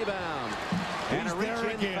offensive rebound. And a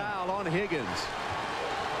reach-in foul on Higgins.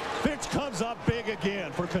 Fitch comes up big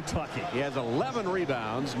again for Kentucky. He has 11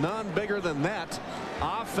 rebounds, none bigger than that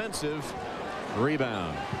offensive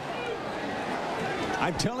rebound.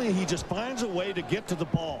 I'm telling you, he just finds a way to get to the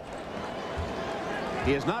ball.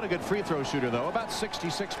 He is not a good free throw shooter, though, about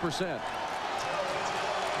 66%.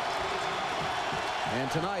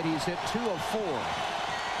 And tonight he's hit 2 of 4.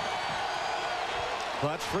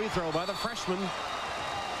 Clutch free throw by the freshman.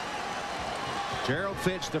 Gerald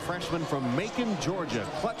Fitch, the freshman from Macon, Georgia.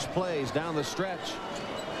 Clutch plays down the stretch.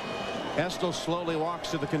 Estill slowly walks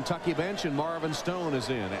to the Kentucky bench, and Marvin Stone is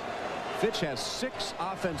in. Fitch has 6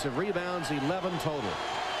 offensive rebounds, 11 total.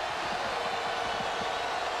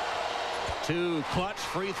 2 clutch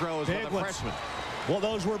free throws by the freshman. Well,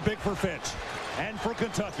 those were big for Fitch and for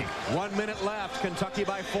Kentucky. 1 minute left. Kentucky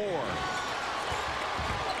by 4.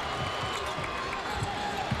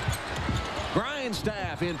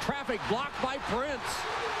 Grindstaff in traffic, blocked by Prince.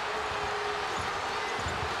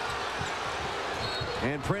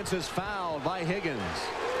 And Prince is fouled by Higgins.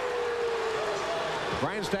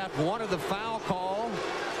 Grindstaff wanted the foul call.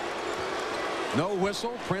 No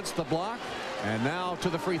whistle. Prince the block. And now to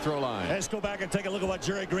the free throw line. Let's go back and take a look at what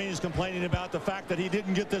Jerry Green is complaining about, the fact that he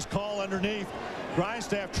didn't get this call underneath.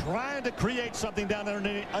 Grindstaff trying to create something down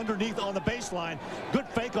underneath on the baseline. Good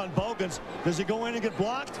fake on Bogans. Does he go in and get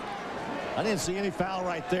blocked? I didn't see any foul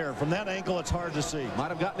right there. From that angle, it's hard to see. Might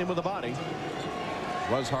have gotten him with the body.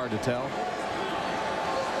 Was hard to tell.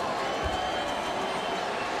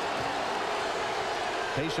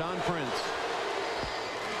 Tayshaun Prince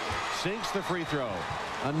sinks the free throw.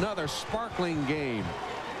 Another sparkling game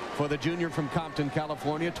for the junior from Compton,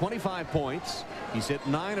 California. 25 points. He's hit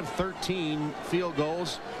 9 of 13 field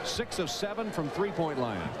goals, 6 of 7 from three-point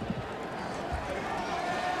line.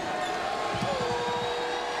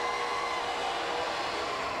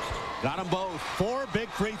 Got them both. 4 big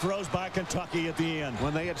free throws by Kentucky at the end,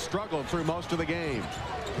 when they had struggled through most of the game.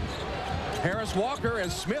 Harris Walker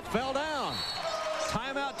as Smith fell down.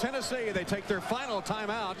 Timeout Tennessee. They take their final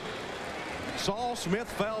timeout. Saul Smith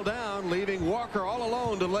fell down, leaving Walker all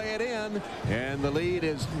alone to lay it in. And the lead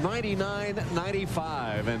is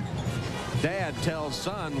 99-95. And Dad tells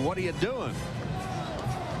son, what are you doing?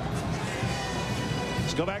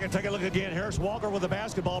 Let's go back and take a look again. Harris Walker with the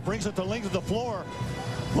basketball, brings it the length of the floor.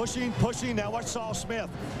 Pushing. Now watch Saul Smith.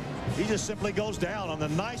 He just simply goes down on the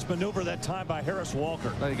nice maneuver that time by Harris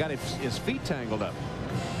Walker. He got his feet tangled up.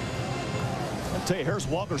 I'll tell you, Harris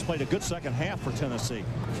Walker's played a good second half for Tennessee.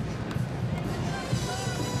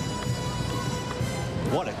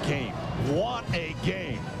 What a game. What a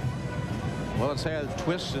game. Well, it's had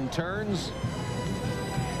twists and turns.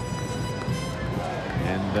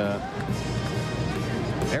 And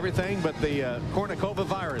everything but the Cornucova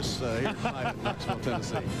virus here tonight in Knoxville,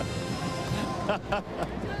 Tennessee.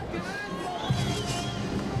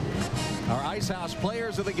 Our Ice House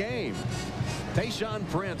players of the game. Tayshaun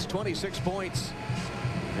Prince, 26 points.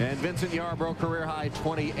 And Vincent Yarbrough, career high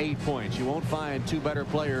 28 points. You won't find two better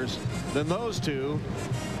players than those two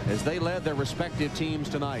as they led their respective teams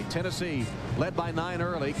tonight. Tennessee led by 9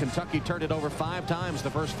 early. Kentucky turned it over 5 times the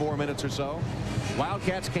first 4 minutes or so.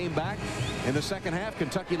 Wildcats came back in the second half.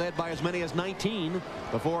 Kentucky led by as many as 19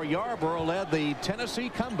 before Yarbrough led the Tennessee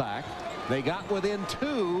comeback. They got within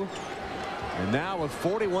 2. And now with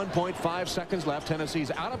 41.5 seconds left,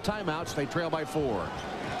 Tennessee's out of timeouts. They trail by 4.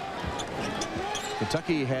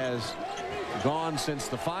 Kentucky has gone since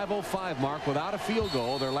the 5:05 mark without a field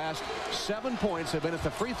goal. Their last 7 points have been at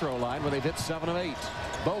the free throw line where they've hit 7 of 8.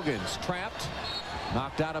 Bogans trapped,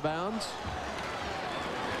 knocked out of bounds.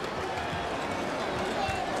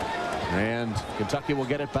 And Kentucky will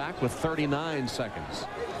get it back with 39 seconds.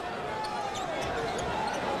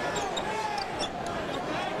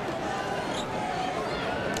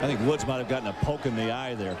 I think Woods might have gotten a poke in the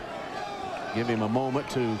eye there. Give him a moment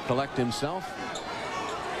to collect himself.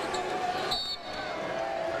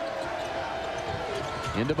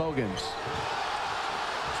 Into Bogans.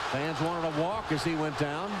 Fans wanted to walk as he went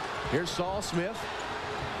down. Here's Saul Smith.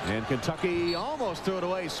 And Kentucky almost threw it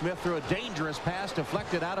away. Smith threw a dangerous pass,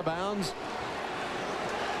 deflected out of bounds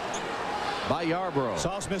by Yarbrough.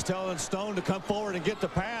 Saul Smith telling Stone to come forward and get the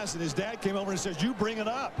pass, and his dad came over and says, "You bring it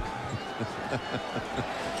up."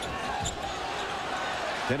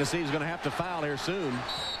 Tennessee's going to have to foul here soon.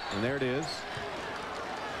 And there it is.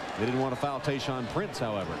 They didn't want to foul Tayshaun Prince,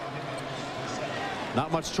 however.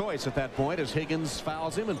 Not much choice at that point as Higgins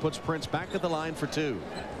fouls him and puts Prince back at the line for 2.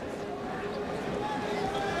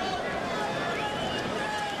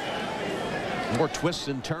 More twists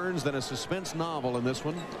and turns than a suspense novel in this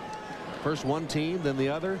one. First one team, then the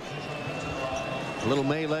other. A little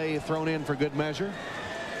melee thrown in for good measure.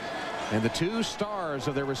 And the 2 stars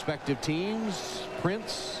of their respective teams,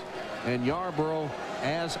 Prince and Yarbrough,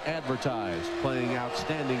 as advertised, playing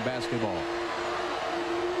outstanding basketball.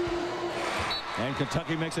 And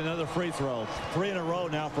Kentucky makes another free throw. 3 in a row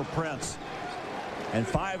now for Prince. And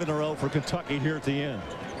 5 in a row for Kentucky here at the end.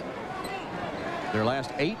 Their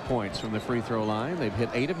last 8 points from the free throw line. They've hit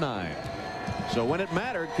 8 of 9. So when it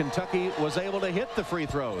mattered, Kentucky was able to hit the free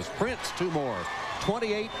throws. Prince 2 more.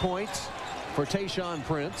 28 points for Tayshaun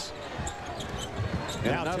Prince. And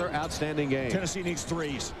now another outstanding game. Tennessee needs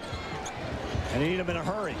 3s. And they need them in a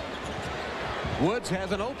hurry. Woods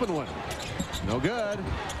has an open one. No good.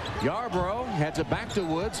 Yarbrough heads it back to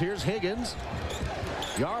Woods. Here's Higgins.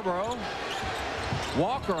 Yarbrough.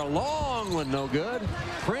 Walker, a long one, no good.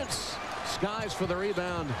 Prince skies for the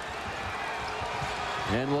rebound.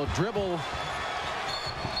 And will dribble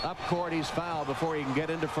up court. He's fouled before he can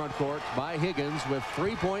get into front court by Higgins with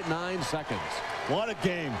 3.9 seconds. What a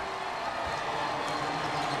game.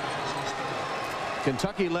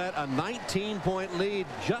 Kentucky let a 19-point lead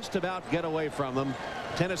just about get away from them.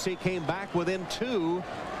 Tennessee came back within 2,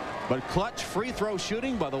 but clutch free throw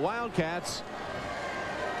shooting by the Wildcats.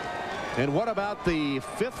 And what about the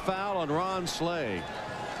 5th foul on Ron Slay?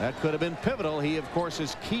 That could have been pivotal. He, of course,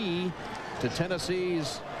 is key to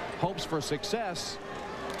Tennessee's hopes for success.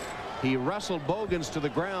 He wrestled Bogans to the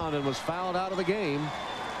ground and was fouled out of the game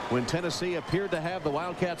when Tennessee appeared to have the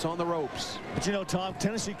Wildcats on the ropes. But you know, Tom,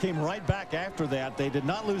 Tennessee came right back after that. They did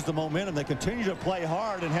not lose the momentum. They continued to play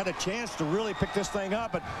hard and had a chance to really pick this thing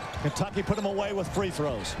up, but Kentucky put them away with free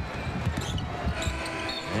throws.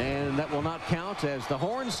 And that will not count as the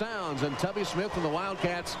horn sounds, and Tubby Smith and the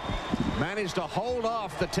Wildcats managed to hold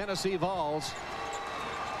off the Tennessee Vols.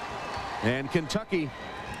 And Kentucky,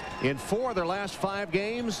 in 4 of their last 5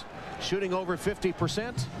 games, shooting over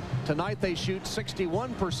 50%. Tonight they shoot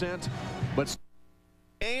 61%, but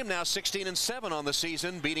game now 16-7 on the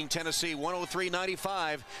season, beating Tennessee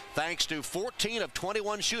 103-95 thanks to 14 of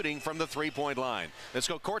 21 shooting from the 3-point line. Let's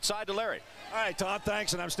go courtside to Larry. All right, Tom,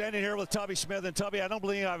 thanks. And I'm standing here with Tubby Smith. And Tubby, I don't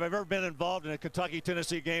believe I've ever been involved in a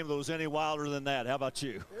Kentucky-Tennessee game that was any wilder than that. How about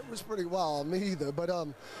you? It was pretty wild, me either. But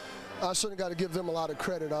I certainly got to give them a lot of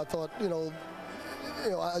credit. I thought, I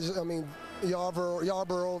mean,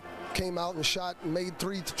 Yarbrough came out and shot and made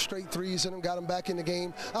 3 straight threes and got them back in the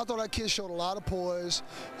game. I thought our kids showed a lot of poise,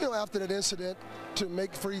 you know, after that incident, to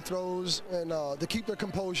make free throws and to keep their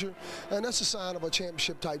composure, and that's a sign of a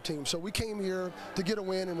championship-type team. So we came here to get a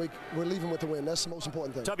win, and we're leaving with a win. That's the most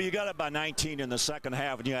important thing. Tubby, you got up by 19 in the second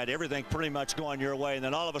half, and you had everything pretty much going your way, and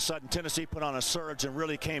then all of a sudden Tennessee put on a surge and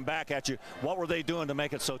really came back at you. What were they doing to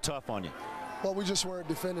make it so tough on you? Well, we just weren't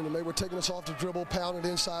defending them. They were taking us off the dribble, pounding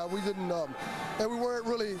inside. We didn't, and we weren't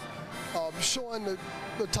really showing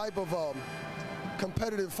the type of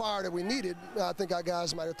competitive fire that we needed. I think our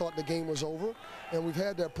guys might have thought the game was over, and we've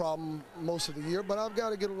had that problem most of the year. But I've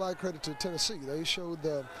got to give a lot of credit to Tennessee. They showed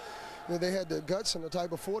they had the guts and the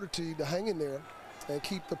type of fortitude to hang in there and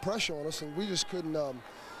keep the pressure on us, and we just couldn't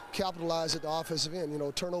capitalize at the offensive end. You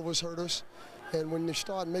know, turnovers hurt us. And when you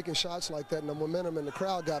start making shots like that and the momentum and the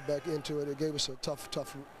crowd got back into it, it gave us a tough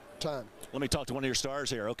time. Let me talk to one of your stars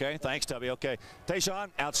here, okay? Thanks, Tubby. Okay.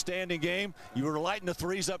 Tayshaun, outstanding game. You were lighting the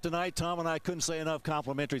threes up tonight. Tom and I couldn't say enough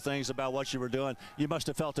complimentary things about what you were doing. You must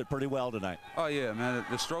have felt it pretty well tonight. Oh, yeah, man.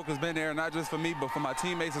 The stroke has been there, not just for me, but for my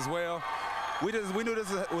teammates as well. We knew this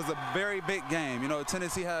was a very big game. You know,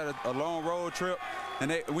 Tennessee had a long road trip,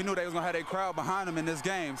 and we knew they was going to have their crowd behind them in this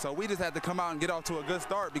game. So we just had to come out and get off to a good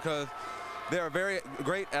start because they're a very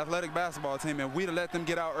great athletic basketball team, and we'd have let them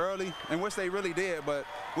get out early, and which they really did, but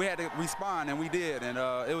we had to respond, and we did, and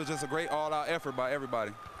it was just a great all-out effort by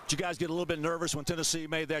everybody. Did you guys get a little bit nervous when Tennessee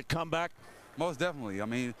made that comeback? Most definitely. I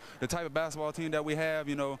mean, the type of basketball team that we have,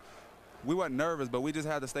 you know, we weren't nervous, but we just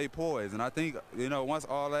had to stay poised, and I think, you know, once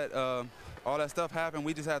all that stuff happened,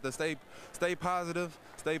 we just had to stay positive,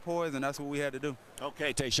 stay poised, and that's what we had to do.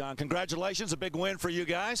 Okay, Tayshaun, congratulations, a big win for you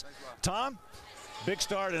guys. Tom? Big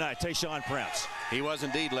star tonight, Tayshaun Prince. He was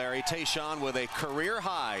indeed, Larry. Tayshaun with a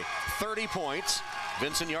career-high 30 points.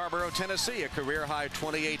 Vincent Yarborough, Tennessee, a career-high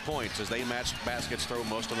 28 points as they matched baskets through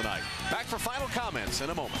most of the night. Back for final comments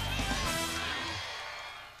in a moment.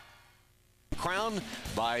 Crowned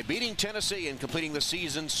by beating Tennessee and completing the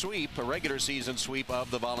season sweep, a regular season sweep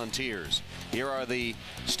of the Volunteers. Here are the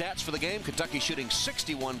stats for the game. Kentucky shooting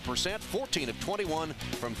 61%, 14 of 21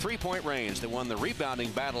 from three-point range. They won the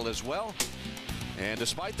rebounding battle as well. And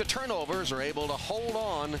despite the turnovers, are able to hold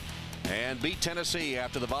on and beat Tennessee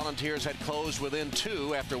after the Volunteers had closed within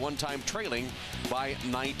 2 after one time trailing by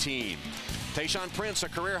 19. Tayshaun Prince, a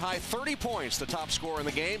career-high 30 points, the top scorer in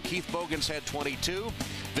the game. Keith Bogans had 22.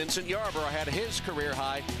 Vincent Yarborough had his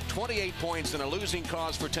career-high 28 points in a losing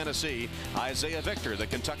cause for Tennessee. Isaiah Victor, the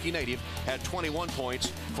Kentucky native, had 21 points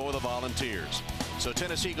for the Volunteers. So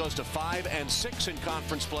Tennessee goes to 5-6 in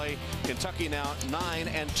conference play. Kentucky now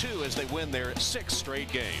 9-2 as they win their 6th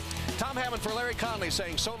straight game. Tom Hammond for Larry Conley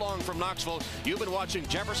saying so long from Knoxville. You've been watching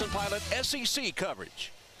Jefferson Pilot SEC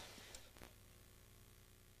coverage.